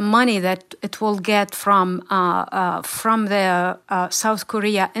the money that it will get from the South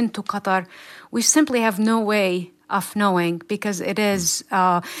Korea into Qatar? We simply have no way of knowing, because it is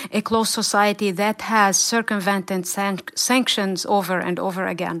a closed society that has circumvented sanctions over and over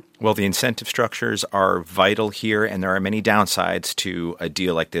again. Well, the incentive structures are vital here, and there are many downsides to a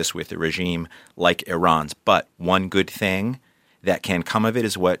deal like this with a regime like Iran's. But one good thing that can come of it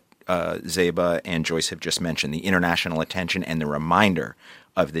is what Zeba and Joyce have just mentioned, the international attention and the reminder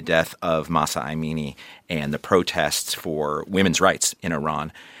of the death of Mahsa Amini and the protests for women's rights in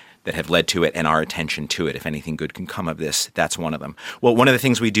Iran that have led to it, and our attention to it. If anything good can come of this, that's one of them. Well, one of the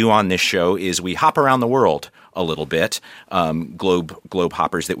things we do on this show is we hop around the world a little bit, globe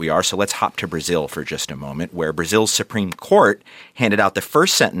hoppers that we are. So let's hop to Brazil for just a moment, where Brazil's Supreme Court handed out the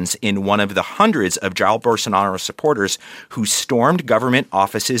first sentence in one of the hundreds of Jair Bolsonaro supporters who stormed government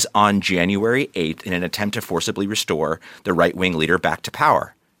offices on January 8th in an attempt to forcibly restore the right-wing leader back to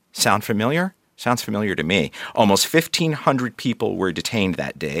power. Sound familiar? Sounds familiar to me. Almost 1,500 people were detained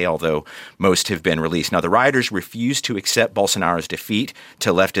that day, although most have been released. Now, the rioters refused to accept Bolsonaro's defeat to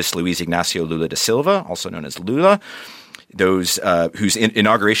leftist Luiz Inácio Lula da Silva, also known as Lula. those whose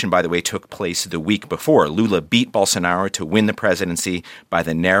inauguration, by the way, took place the week before. Lula beat Bolsonaro to win the presidency by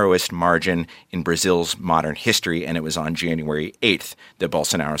the narrowest margin in Brazil's modern history, and it was on January 8th that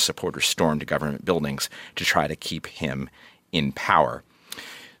Bolsonaro supporters stormed government buildings to try to keep him in power.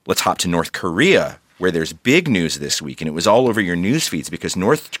 Let's hop to North Korea, where there's big news this week, and it was all over your news feeds because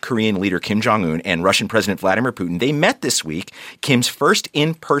North Korean leader Kim Jong-un and Russian President Vladimir Putin, they met this week, Kim's first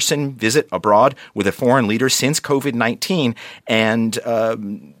in-person visit abroad with a foreign leader since COVID-19, and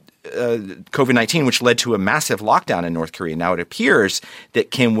COVID-19, which led to a massive lockdown in North Korea. Now it appears that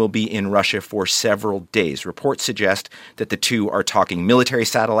Kim will be in Russia for several days. Reports suggest that the two are talking military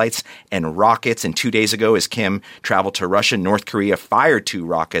satellites and rockets, and 2 days ago, as Kim traveled to Russia, North Korea fired 2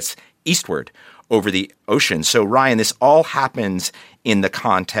 rockets eastward over the ocean. So, Ryan, this all happens in the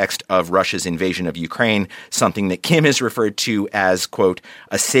context of Russia's invasion of Ukraine, something that Kim has referred to as, quote,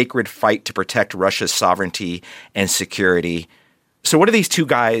 a sacred fight to protect Russia's sovereignty and security. So what are these two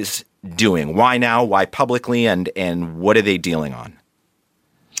guys doing? Why now? Why publicly? And what are they dealing on?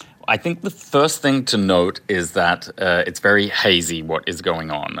 I think the first thing to note is that it's very hazy what is going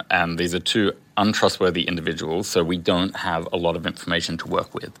on. And these are two untrustworthy individuals, so we don't have a lot of information to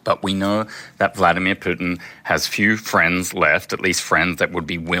work with. But we know that Vladimir Putin has few friends left, at least friends that would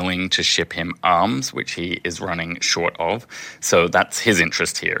be willing to ship him arms, which he is running short of. So that's his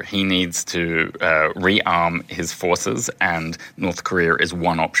interest here. He needs to rearm his forces, and North Korea is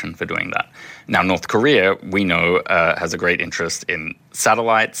one option for doing that. Now, North Korea, we know, has a great interest in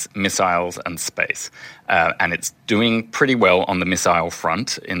satellites, missiles, and space. And it's doing pretty well on the missile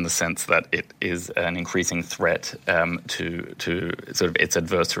front in the sense that it is an increasing threat to sort of its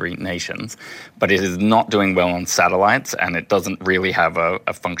adversary nations. But it is not doing well on satellites, and it doesn't really have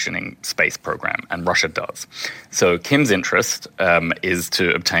a functioning space program, and Russia does. So Kim's interest is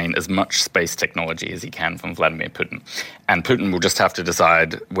to obtain as much space technology as he can from Vladimir Putin. And Putin will just have to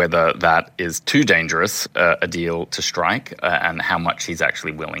decide whether that is too dangerous a deal to strike and how much he's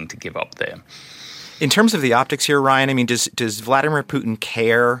actually willing to give up there. In terms of the optics here, Ryan, I mean, does Vladimir Putin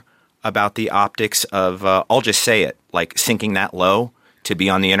care about the optics of, I'll just say it, like sinking that low to be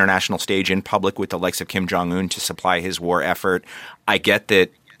on the international stage in public with the likes of Kim Jong-un to supply his war effort? I get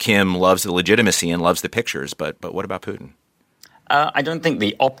that Kim loves the legitimacy and loves the pictures, but what about Putin? I don't think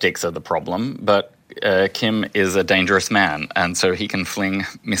the optics are the problem, but Kim is a dangerous man, and so he can fling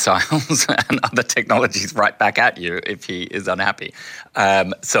missiles and other technologies right back at you if he is unhappy.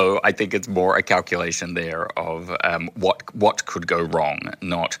 So I think it's more a calculation there of what could go wrong,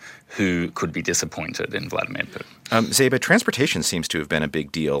 not who could be disappointed in Vladimir Putin. Zeba, transportation seems to have been a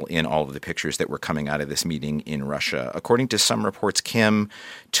big deal in all of the pictures that were coming out of this meeting in Russia. According to some reports, Kim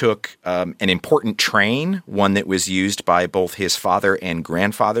took an important train, one that was used by both his father and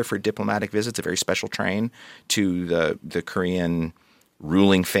grandfather for diplomatic visits, a very special train to the Korean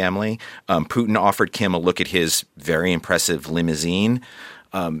ruling family. Putin offered Kim a look at his very impressive limousine.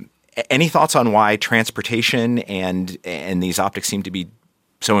 Any thoughts on why transportation and these optics seem to be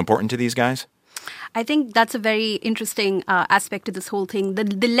so important to these guys? I think that's a very interesting aspect to this whole thing.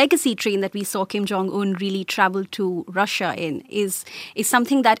 The legacy train that we saw Kim Jong-un really travel to Russia in is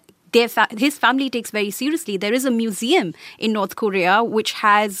something that his family takes very seriously. There is a museum in North Korea which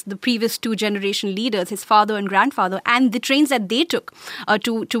has the previous 2 generation leaders, his father and grandfather, and the trains that they took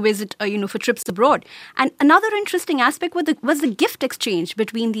to visit, for trips abroad. And another interesting aspect was the gift exchange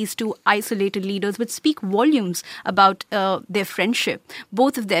between these 2 isolated leaders, which speak volumes about their friendship.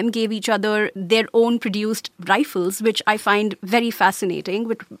 Both of them gave each other their own produced rifles, which I find very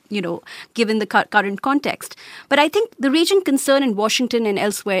fascinating, given the current context. But I think the raging concern in Washington and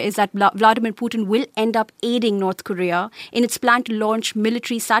elsewhere is that Vladimir Putin will end up aiding North Korea in its plan to launch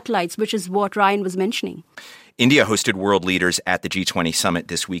military satellites, which is what Ryan was mentioning. India hosted world leaders at the G20 summit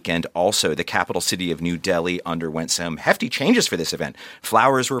this weekend. Also, the capital city of New Delhi underwent some hefty changes for this event.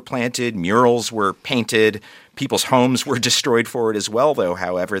 Flowers were planted, murals were painted, people's homes were destroyed for it as well, though.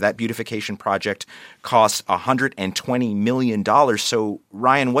 However, that beautification project cost $120 million. So,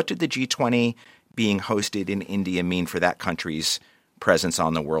 Ryan, what did the G20 being hosted in India mean for that country's presence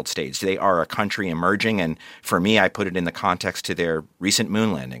on the world stage? They are a country emerging, and for me, I put it in the context to their recent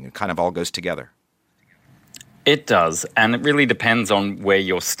moon landing. It kind of all goes together. It does, and it really depends on where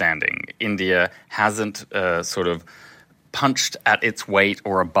you're standing. India hasn't sort of punched at its weight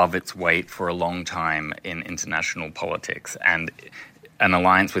or above its weight for a long time in international politics, and an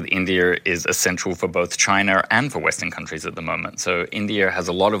alliance with India is essential for both China and for Western countries at the moment. So India has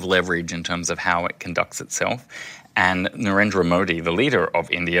a lot of leverage in terms of how it conducts itself. And Narendra Modi, the leader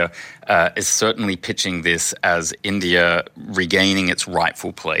of India, is certainly pitching this as India regaining its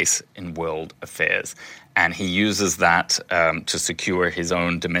rightful place in world affairs. And he uses that to secure his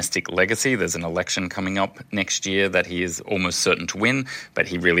own domestic legacy. There's an election coming up next year that he is almost certain to win, but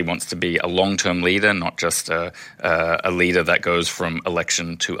he really wants to be a long-term leader, not just a leader that goes from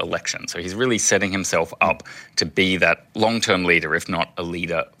election to election. So he's really setting himself up to be that long-term leader, if not a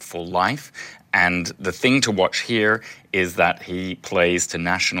leader for life. And the thing to watch here is that he plays to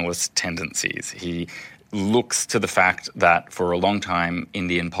nationalist tendencies. He looks to the fact that for a long time,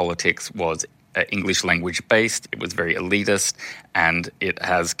 Indian politics was English language based, it was very elitist, and it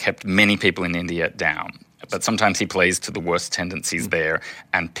has kept many people in India down. But sometimes he plays to the worst tendencies there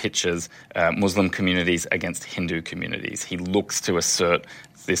and pitches Muslim communities against Hindu communities. He looks to assert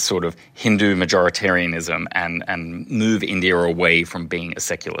this sort of Hindu majoritarianism and move India away from being a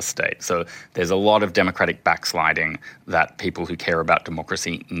secular state. So there's a lot of democratic backsliding that people who care about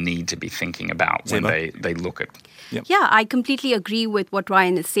democracy need to be thinking about when they look at. Yep. Yeah, I completely agree with what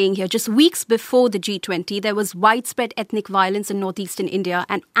Ryan is saying here. Just weeks before the G20, there was widespread ethnic violence in northeastern India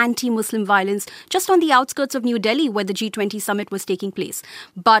and anti-Muslim violence just on the outskirts of New Delhi where the G20 summit was taking place.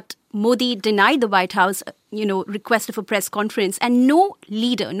 But Modi denied the White House, request of a press conference, and no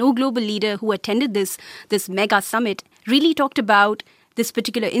global leader who attended this mega summit really talked about this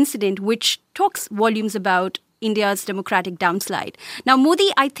particular incident, which talks volumes about India's democratic downslide. Now,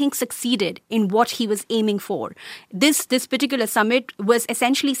 Modi, I think, succeeded in what he was aiming for. This particular summit was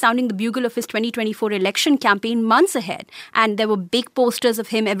essentially sounding the bugle of his 2024 election campaign months ahead. And there were big posters of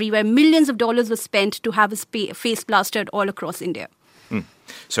him everywhere. Millions of dollars were spent to have his face plastered all across India.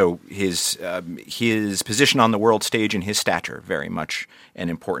 So his position on the world stage and his stature, very much an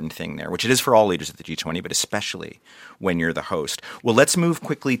important thing there, which it is for all leaders at the G20, but especially when you're the host. Well, let's move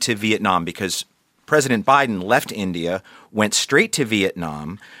quickly to Vietnam because President Biden left India, went straight to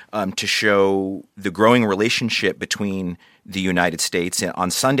Vietnam to show the growing relationship between the United States. On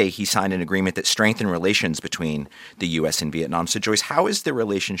Sunday, he signed an agreement that strengthened relations between the U.S. and Vietnam. So, Joyce, how is the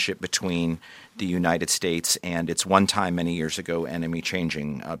relationship between the United States and its one-time, many years ago, enemy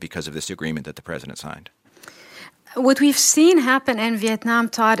changing because of this agreement that the president signed? What we've seen happen in Vietnam,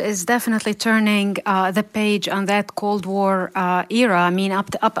 Todd, is definitely turning the page on that Cold War era. I mean,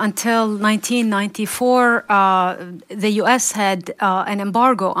 up until 1994, the U.S. had an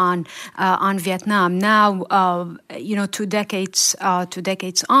embargo on Vietnam. Now, 2 decades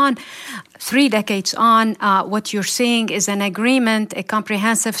on. 3 decades on, what you're seeing is an agreement, a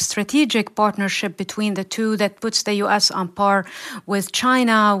comprehensive strategic partnership between the two that puts the U.S. on par with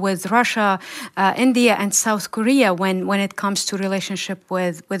China, with Russia, India, and South Korea when it comes to relationship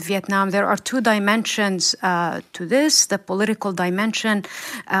with Vietnam. There are 2 dimensions to this. The political dimension,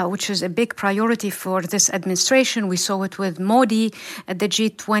 which is a big priority for this administration. We saw it with Modi at the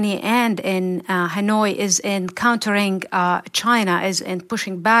G20 and in Hanoi, is in countering China, is in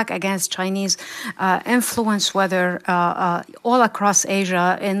pushing back against Chinese influence, whether all across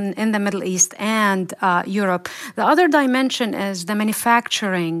Asia, in the Middle East and Europe. The other dimension is the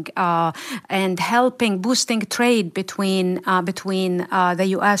manufacturing and boosting trade between the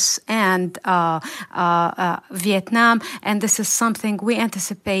U.S. and Vietnam, and this is something we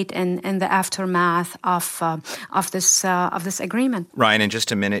anticipate in the aftermath of this agreement. Ryan, in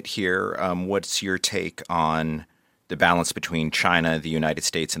just a minute here, what's your take on the balance between China, the United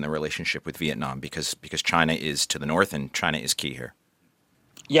States, and the relationship with Vietnam, because China is to the north and China is key here?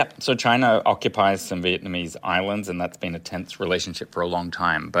 Yeah, so China occupies some Vietnamese islands, and that's been a tense relationship for a long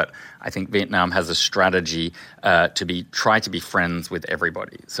time. But I think Vietnam has a strategy to try to be friends with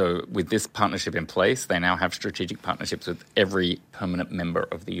everybody. So with this partnership in place, they now have strategic partnerships with every permanent member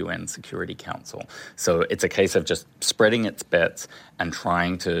of the UN Security Council. So it's a case of just spreading its bets and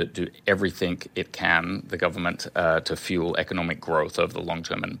trying to do everything it can, the government, to fuel economic growth over the long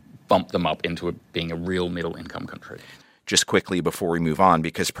term and bump them up into being a real middle-income country. Just quickly before we move on,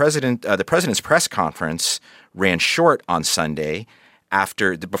 because the president's press conference ran short on Sunday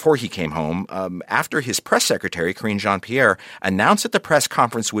before he came home, after his press secretary, Karine Jean-Pierre, announced that the press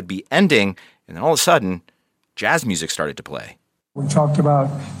conference would be ending, and then all of a sudden, jazz music started to play. We talked about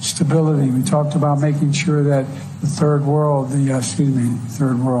stability. We talked about making sure that the third world, the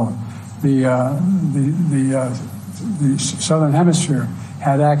Southern Hemisphere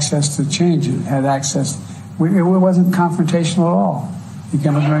had access to change it, had access. It wasn't confrontational at all.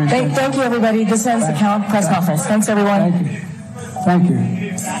 Thank you, everybody. This ends the press conference. Thanks, everyone. Thank you.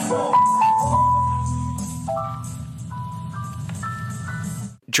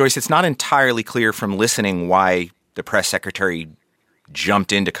 Joyce, it's not entirely clear from listening why the press secretary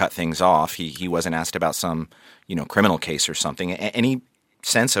jumped in to cut things off. He wasn't asked about some, criminal case or something. Any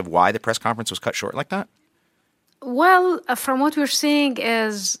sense of why the press conference was cut short like that? Well, from what we're seeing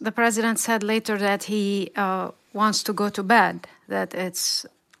is the president said later that he wants to go to bed, that it's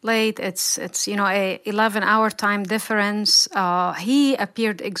late, it's a 11-hour time difference. He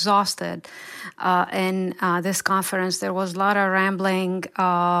appeared exhausted in this conference. There was a lot of rambling.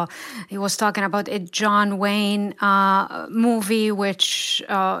 He was talking about a John Wayne movie, which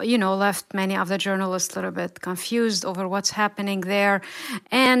left many of the journalists a little bit confused over what's happening there.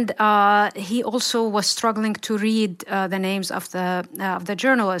 And he also was struggling to read the names of the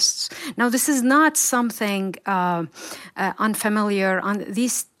journalists. Now, this is not something unfamiliar.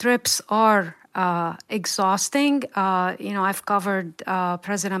 These trips are exhausting. I've covered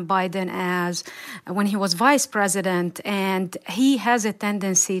President Biden as when he was vice president, and he has a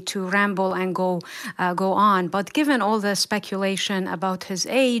tendency to ramble and go on. But given all the speculation about his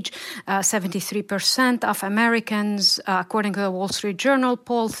age, 73% of Americans, according to the Wall Street Journal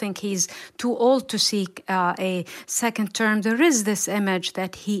poll, think he's too old to seek a second term. There is this image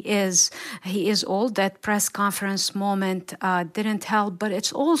that he is old. That press conference moment didn't help, but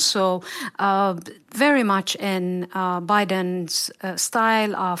it's also very much in Biden's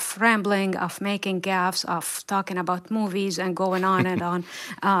style of rambling, of making gaffes, of talking about movies and going on and on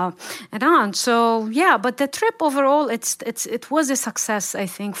and on. So yeah, but the trip overall, it was a success, I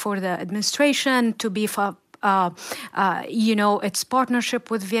think, for the administration to beef up its partnership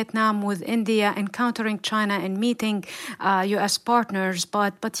with Vietnam, with India, encountering China and meeting U.S. partners.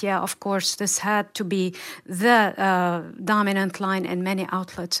 But yeah, of course, this had to be the dominant line in many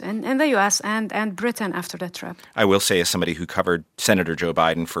outlets in the U.S. and Britain after the trip. I will say, as somebody who covered Senator Joe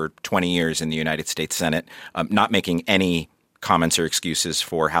Biden for 20 years in the United States Senate, not making any comments or excuses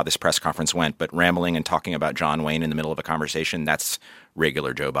for how this press conference went, but rambling and talking about John Wayne in the middle of a conversation, that's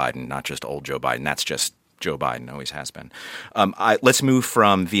regular Joe Biden, not just old Joe Biden. That's just Joe Biden, always has been. Let's move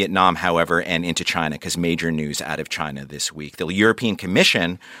from Vietnam, however, and into China, because major news out of China this week. The European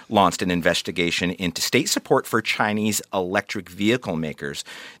Commission launched an investigation into state support for Chinese electric vehicle makers.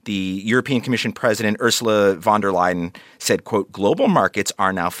 The European Commission President Ursula von der Leyen said, quote, global markets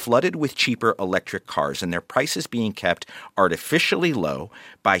are now flooded with cheaper electric cars and their prices being kept artificially low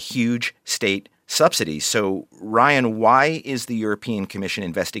by huge state subsidies. So, Ryan, why is the European Commission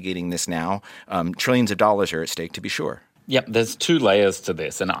investigating this now? Trillions of dollars are at stake, to be sure. Yep, there's two layers to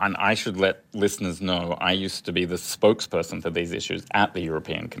this, and I should let listeners know I used to be the spokesperson for these issues at the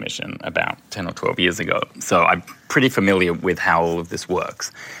European Commission about 10 or 12 years ago. So I'm pretty familiar with how all of this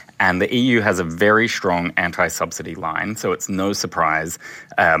works. And the EU has a very strong anti-subsidy line, so it's no surprise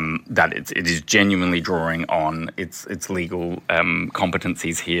that it is genuinely drawing on its legal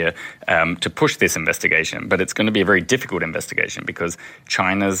competencies here to push this investigation. But it's going to be a very difficult investigation because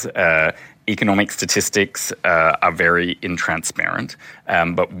China's economic statistics are very intransparent.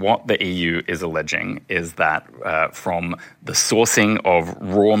 But what the EU is alleging is that from the sourcing of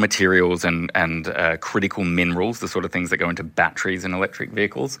raw materials and critical minerals, the sort of things that go into batteries in electric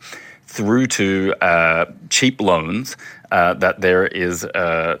vehicles, through to cheap loans, that there is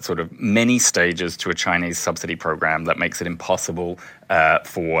sort of many stages to a Chinese subsidy program that makes it impossible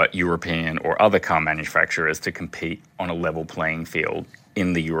for European or other car manufacturers to compete on a level playing field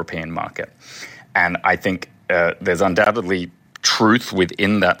in the European market. And I think there's undoubtedly truth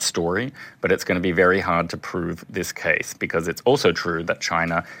within that story, but it's going to be very hard to prove this case because it's also true that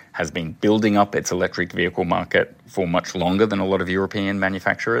China has been building up its electric vehicle market for much longer than a lot of European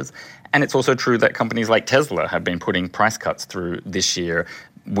manufacturers. And it's also true that companies like Tesla have been putting price cuts through this year,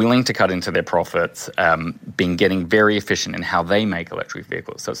 willing to cut into their profits, been getting very efficient in how they make electric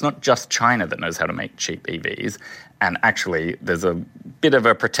vehicles. So it's not just China that knows how to make cheap EVs. And actually, there's a bit of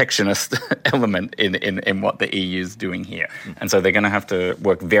a protectionist element in what the EU is doing here. And so they're going to have to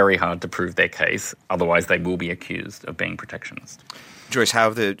work very hard to prove their case. Otherwise, they will be accused of being protectionist. Joyce,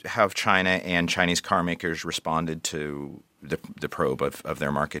 how have China and Chinese car makers responded to the probe of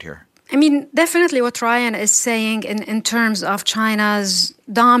their market here? I mean, definitely what Ryan is saying in terms of China's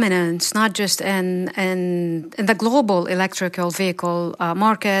dominance, not just in the global electrical vehicle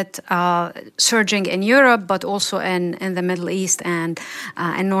market, surging in Europe, but also in the Middle East and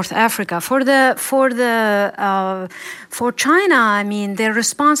in North Africa. For China, I mean, their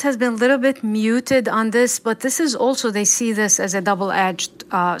response has been a little bit muted on this, but this is also, they see this as a double-edged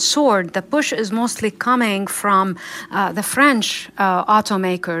sword. The push is mostly coming from the French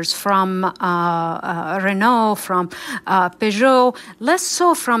automakers, from Renault, from Peugeot, less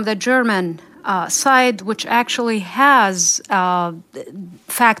so from the German side, which actually has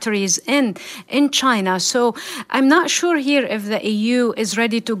factories in China. So I'm not sure here if the EU is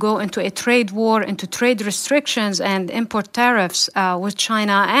ready to go into a trade war, into trade restrictions and import tariffs with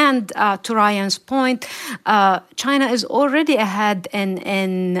China. And to Ryan's point, China is already ahead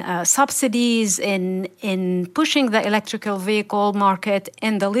in subsidies, in pushing the electrical vehicle market,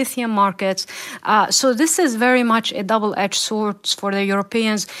 in the lithium markets. So this is very much a double-edged sword for the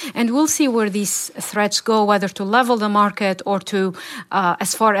Europeans, and we'll see where these threats go, whether to level the market or to,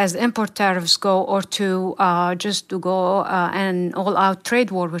 as far as import tariffs go, or to just to go an all-out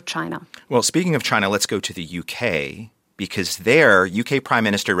trade war with China. Well, speaking of China, let's go to the UK, because there, UK Prime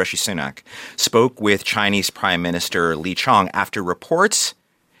Minister Rishi Sunak spoke with Chinese Prime Minister Li Qiang after reports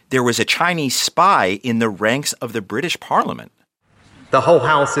there was a Chinese spy in the ranks of the British Parliament. The whole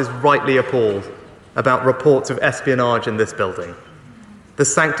House is rightly appalled about reports of espionage in this building. The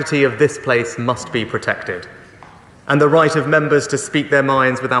sanctity of this place must be protected, and the right of members to speak their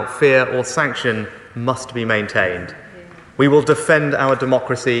minds without fear or sanction must be maintained. We will defend our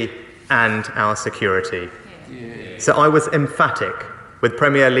democracy and our security. So I was emphatic with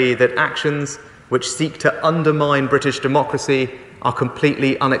Premier Li that actions which seek to undermine British democracy are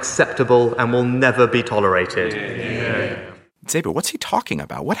completely unacceptable and will never be tolerated. Zeba, what's he talking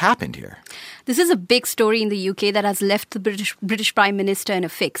about? What happened here? This is a big story in the UK that has left the British Prime Minister in a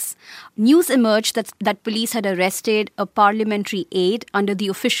fix. News emerged that police had arrested a parliamentary aide under the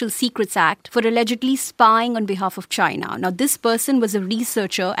Official Secrets Act for allegedly spying on behalf of China. Now, this person was a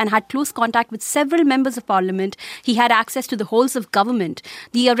researcher and had close contact with several members of parliament. He had access to the halls of government.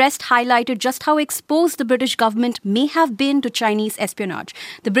 The arrest highlighted just how exposed the British government may have been to Chinese espionage.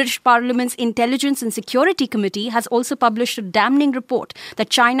 The British Parliament's Intelligence and Security Committee has also published a damning report that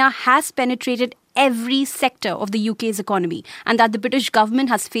China has penetrated every sector of the UK's economy and that the British government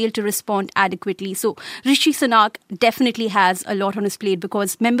has failed to respond adequately. So Rishi Sunak definitely has a lot on his plate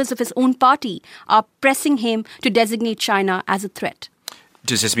because members of his own party are pressing him to designate China as a threat.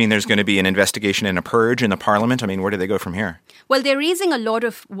 Does this mean there's going to be an investigation and a purge in the parliament? I mean, where do they go from here? Well, they're raising a lot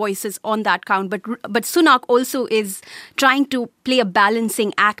of voices on that count, but Sunak also is trying to play a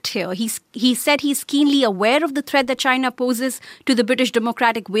balancing act here. He said he's keenly aware of the threat that China poses to the British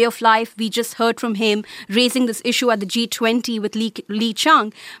democratic way of life. We just heard from him raising this issue at the G20 with Li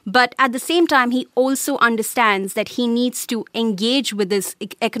Qiang. But at the same time, he also understands that he needs to engage with this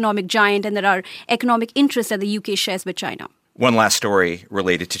economic giant and there are economic interests that the UK shares with China. One last story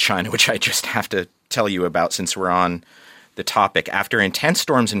related to China, which I just have to tell you about since we're on the topic. After intense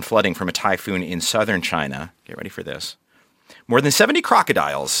storms and flooding from a typhoon in southern China, get ready for this, more than 70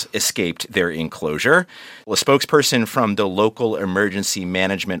 crocodiles escaped their enclosure. A spokesperson from the local emergency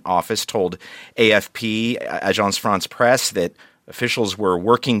management office told AFP, Agence France Presse, that officials were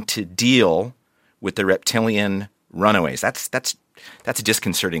working to deal with the reptilian runaways. That's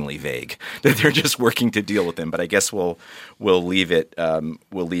disconcertingly vague. That they're just working to deal with them. But I guess we'll leave it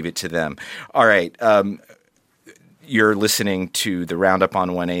to them. All right. You're listening to the Roundup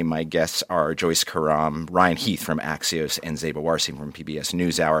on 1A. My guests are Joyce Karam, Ryan Heath from Axios, and Zeba Warsim from PBS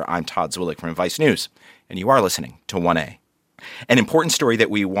NewsHour. I'm Todd Zwillich from Vice News, and you are listening to 1A. An important story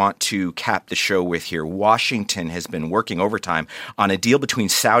that we want to cap the show with here. Washington has been working overtime on a deal between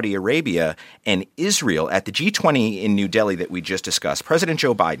Saudi Arabia and Israel at the G20 in New Delhi that we just discussed. President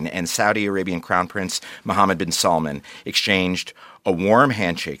Joe Biden and Saudi Arabian Crown Prince Mohammed bin Salman exchanged a warm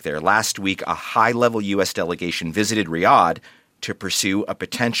handshake there. Last week, a high-level U.S. delegation visited Riyadh to pursue a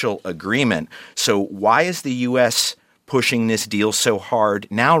potential agreement. So why is the U.S. pushing this deal so hard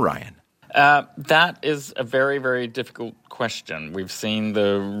now, Ryan? That is a very, very difficult question. We've seen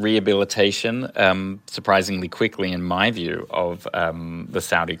the rehabilitation, surprisingly quickly, in my view, of the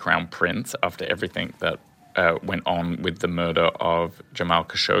Saudi Crown Prince after everything that went on with the murder of Jamal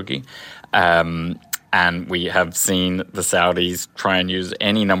Khashoggi. And we have seen the Saudis try and use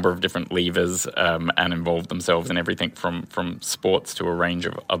any number of different levers and involve themselves in everything from sports to a range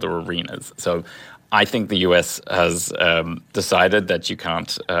of other arenas. So I think the U.S. has decided that you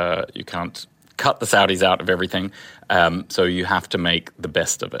can't cut the Saudis out of everything, so you have to make the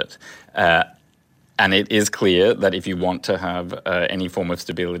best of it. And it is clear that if you want to have any form of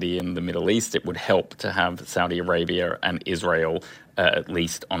stability in the Middle East, it would help to have Saudi Arabia and Israel at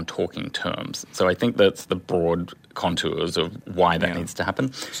least on talking terms. So I think that's the broad contours of why that needs to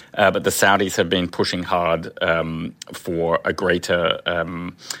happen. But the Saudis have been pushing hard for a greater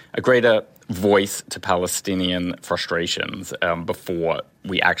voice to Palestinian frustrations before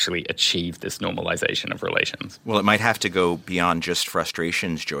we actually achieve this normalization of relations. Well, it might have to go beyond just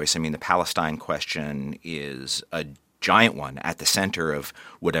frustrations, Joyce. I mean, the Palestine question is a giant one at the center of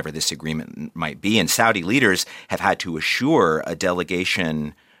whatever this agreement might be. And Saudi leaders have had to assure a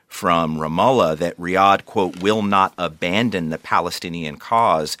delegation from Ramallah that Riyadh, quote, will not abandon the Palestinian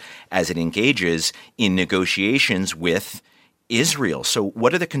cause as it engages in negotiations with Israel. So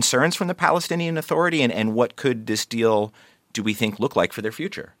what are the concerns from the Palestinian Authority, and what could this deal, do we think, look like for their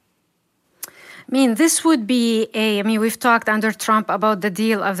future? I mean, this would be we've talked under Trump about the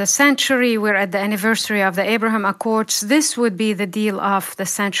deal of the century. We're at the anniversary of the Abraham Accords. This would be the deal of the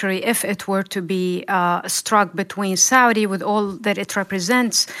century if it were to be struck between Saudi, with all that it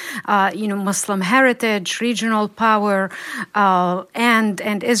represents, Muslim heritage, regional power,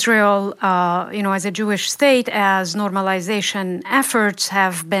 and Israel, as a Jewish state, as normalization efforts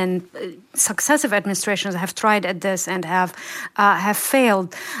have been. Successive administrations have tried at this and have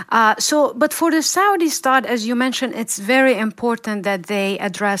failed. But for the Saudis, Todd, as you mentioned, it's very important that they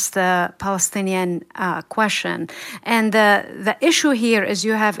address the Palestinian question. And the issue here is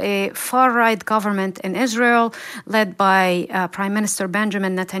you have a far-right government in Israel led by Prime Minister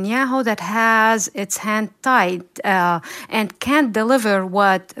Benjamin Netanyahu that has its hand tied and can't deliver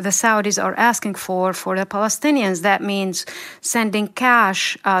what the Saudis are asking for the Palestinians. That means sending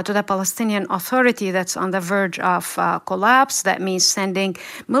cash to the Palestinian Authority that's on the verge of collapse. That means sending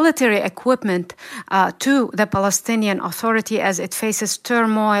military equipment to the Palestinian Authority as it faces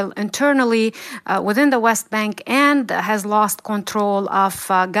turmoil internally within the West Bank and has lost control of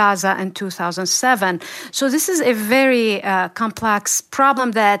Gaza in 2007. So this is a very complex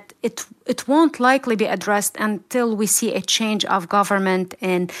problem that it won't likely be addressed until we see a change of government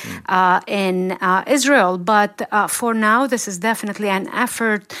in Israel. But for now, this is definitely an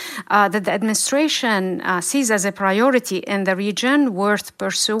effort that the administration sees as a priority in the region, worth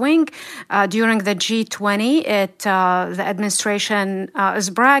pursuing. During the G20, the administration is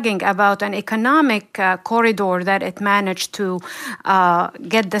bragging about an economic corridor that it managed to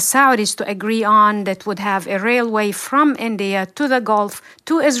get the Saudis to agree on that would have a railway from India to the Gulf,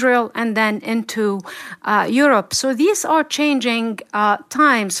 to Israel, and then into Europe. So these are changing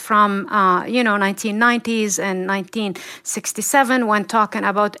times from 1990s and 1967, when talking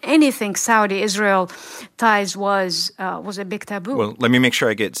about anything Saudi-Israel ties was a big taboo. Well, let me make sure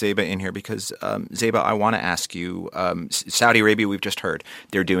I get Zeba in here, because Zeba, I want to ask you, Saudi Arabia, we've just heard,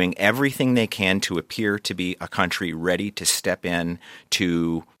 they're doing everything they can to appear to be a country ready to step in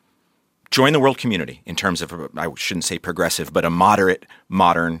to join the world community in terms of, I shouldn't say progressive, but a moderate,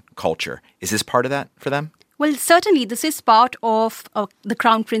 modern culture. Is this part of that for them? Well, certainly this is part of the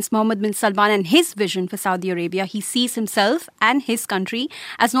Crown Prince Mohammed bin Salman and his vision for Saudi Arabia. He sees himself and his country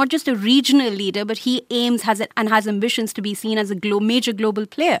as not just a regional leader, but he aims has ambitions to be seen as a major global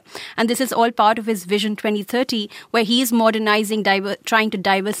player. And this is all part of his Vision 2030, where he is modernizing, trying to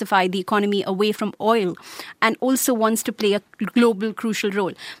diversify the economy away from oil, and also wants to play a global crucial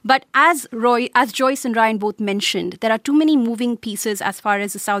role. But as Joyce and Ryan both mentioned, there are too many moving pieces as far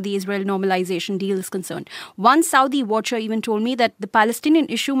as the Saudi-Israel normalization deal is concerned. One Saudi watcher even told me that the Palestinian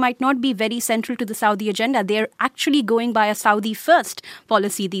issue might not be very central to the Saudi agenda. They're actually going by a Saudi-first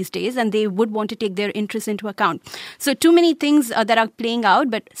policy these days, and they would want to take their interests into account. So too many things that are playing out,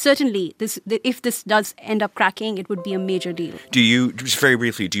 but certainly if this does end up cracking, it would be a major deal. Do you, just very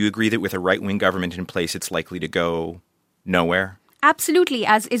briefly, do you agree that with a right-wing government in place, it's likely to go nowhere? Absolutely.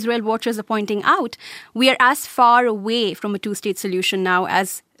 As Israel watchers are pointing out, we are as far away from a two-state solution now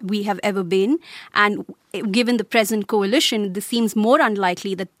as we have ever been. And given the present coalition, this seems more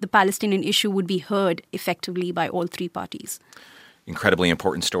unlikely that the Palestinian issue would be heard effectively by all three parties. Incredibly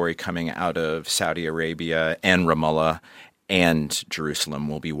important story coming out of Saudi Arabia and Ramallah and Jerusalem.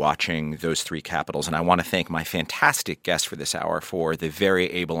 We'll be watching those three capitals. And I want to thank my fantastic guest for this hour for the very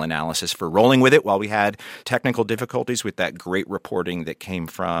able analysis, for rolling with it while we had technical difficulties with that great reporting that came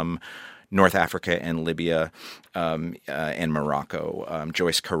from North Africa and Libya and Morocco.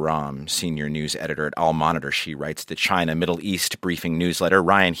 Joyce Karam, senior news editor at Al Monitor. She writes the China Middle East briefing newsletter.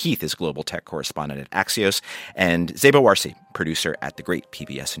 Ryan Heath is global tech correspondent at Axios. And Zeba Warsi, producer at the great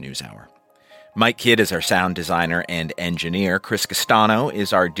PBS NewsHour. Mike Kidd is our sound designer and engineer. Chris Castano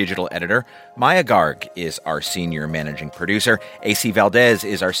is our digital editor. Maya Garg is our senior managing producer. AC Valdez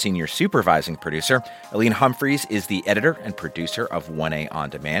is our senior supervising producer. Aline Humphreys is the editor and producer of 1A On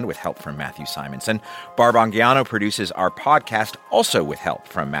Demand with help from Matthew Simonson. Barb Anguiano produces our podcast, also with help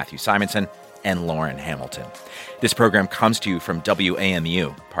from Matthew Simonson and Lauren Hamilton. This program comes to you from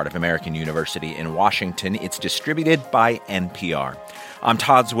WAMU, part of American University in Washington. It's distributed by NPR. I'm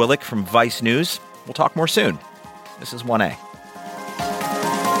Todd Zwillick from Vice News. We'll talk more soon. This is 1A.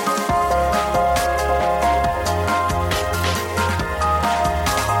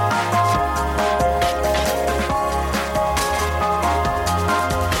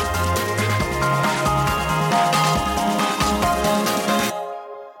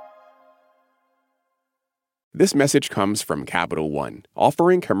 This message comes from Capital One,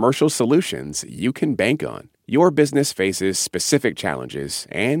 offering commercial solutions you can bank on. Your business faces specific challenges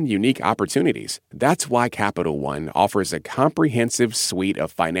and unique opportunities. That's why Capital One offers a comprehensive suite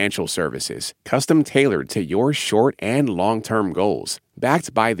of financial services, custom tailored to your short and long-term goals.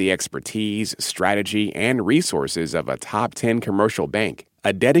 Backed by the expertise, strategy, and resources of a top 10 commercial bank,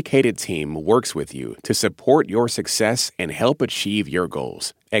 a dedicated team works with you to support your success and help achieve your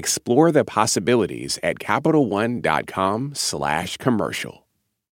goals. Explore the possibilities at CapitalOne.com/commercial.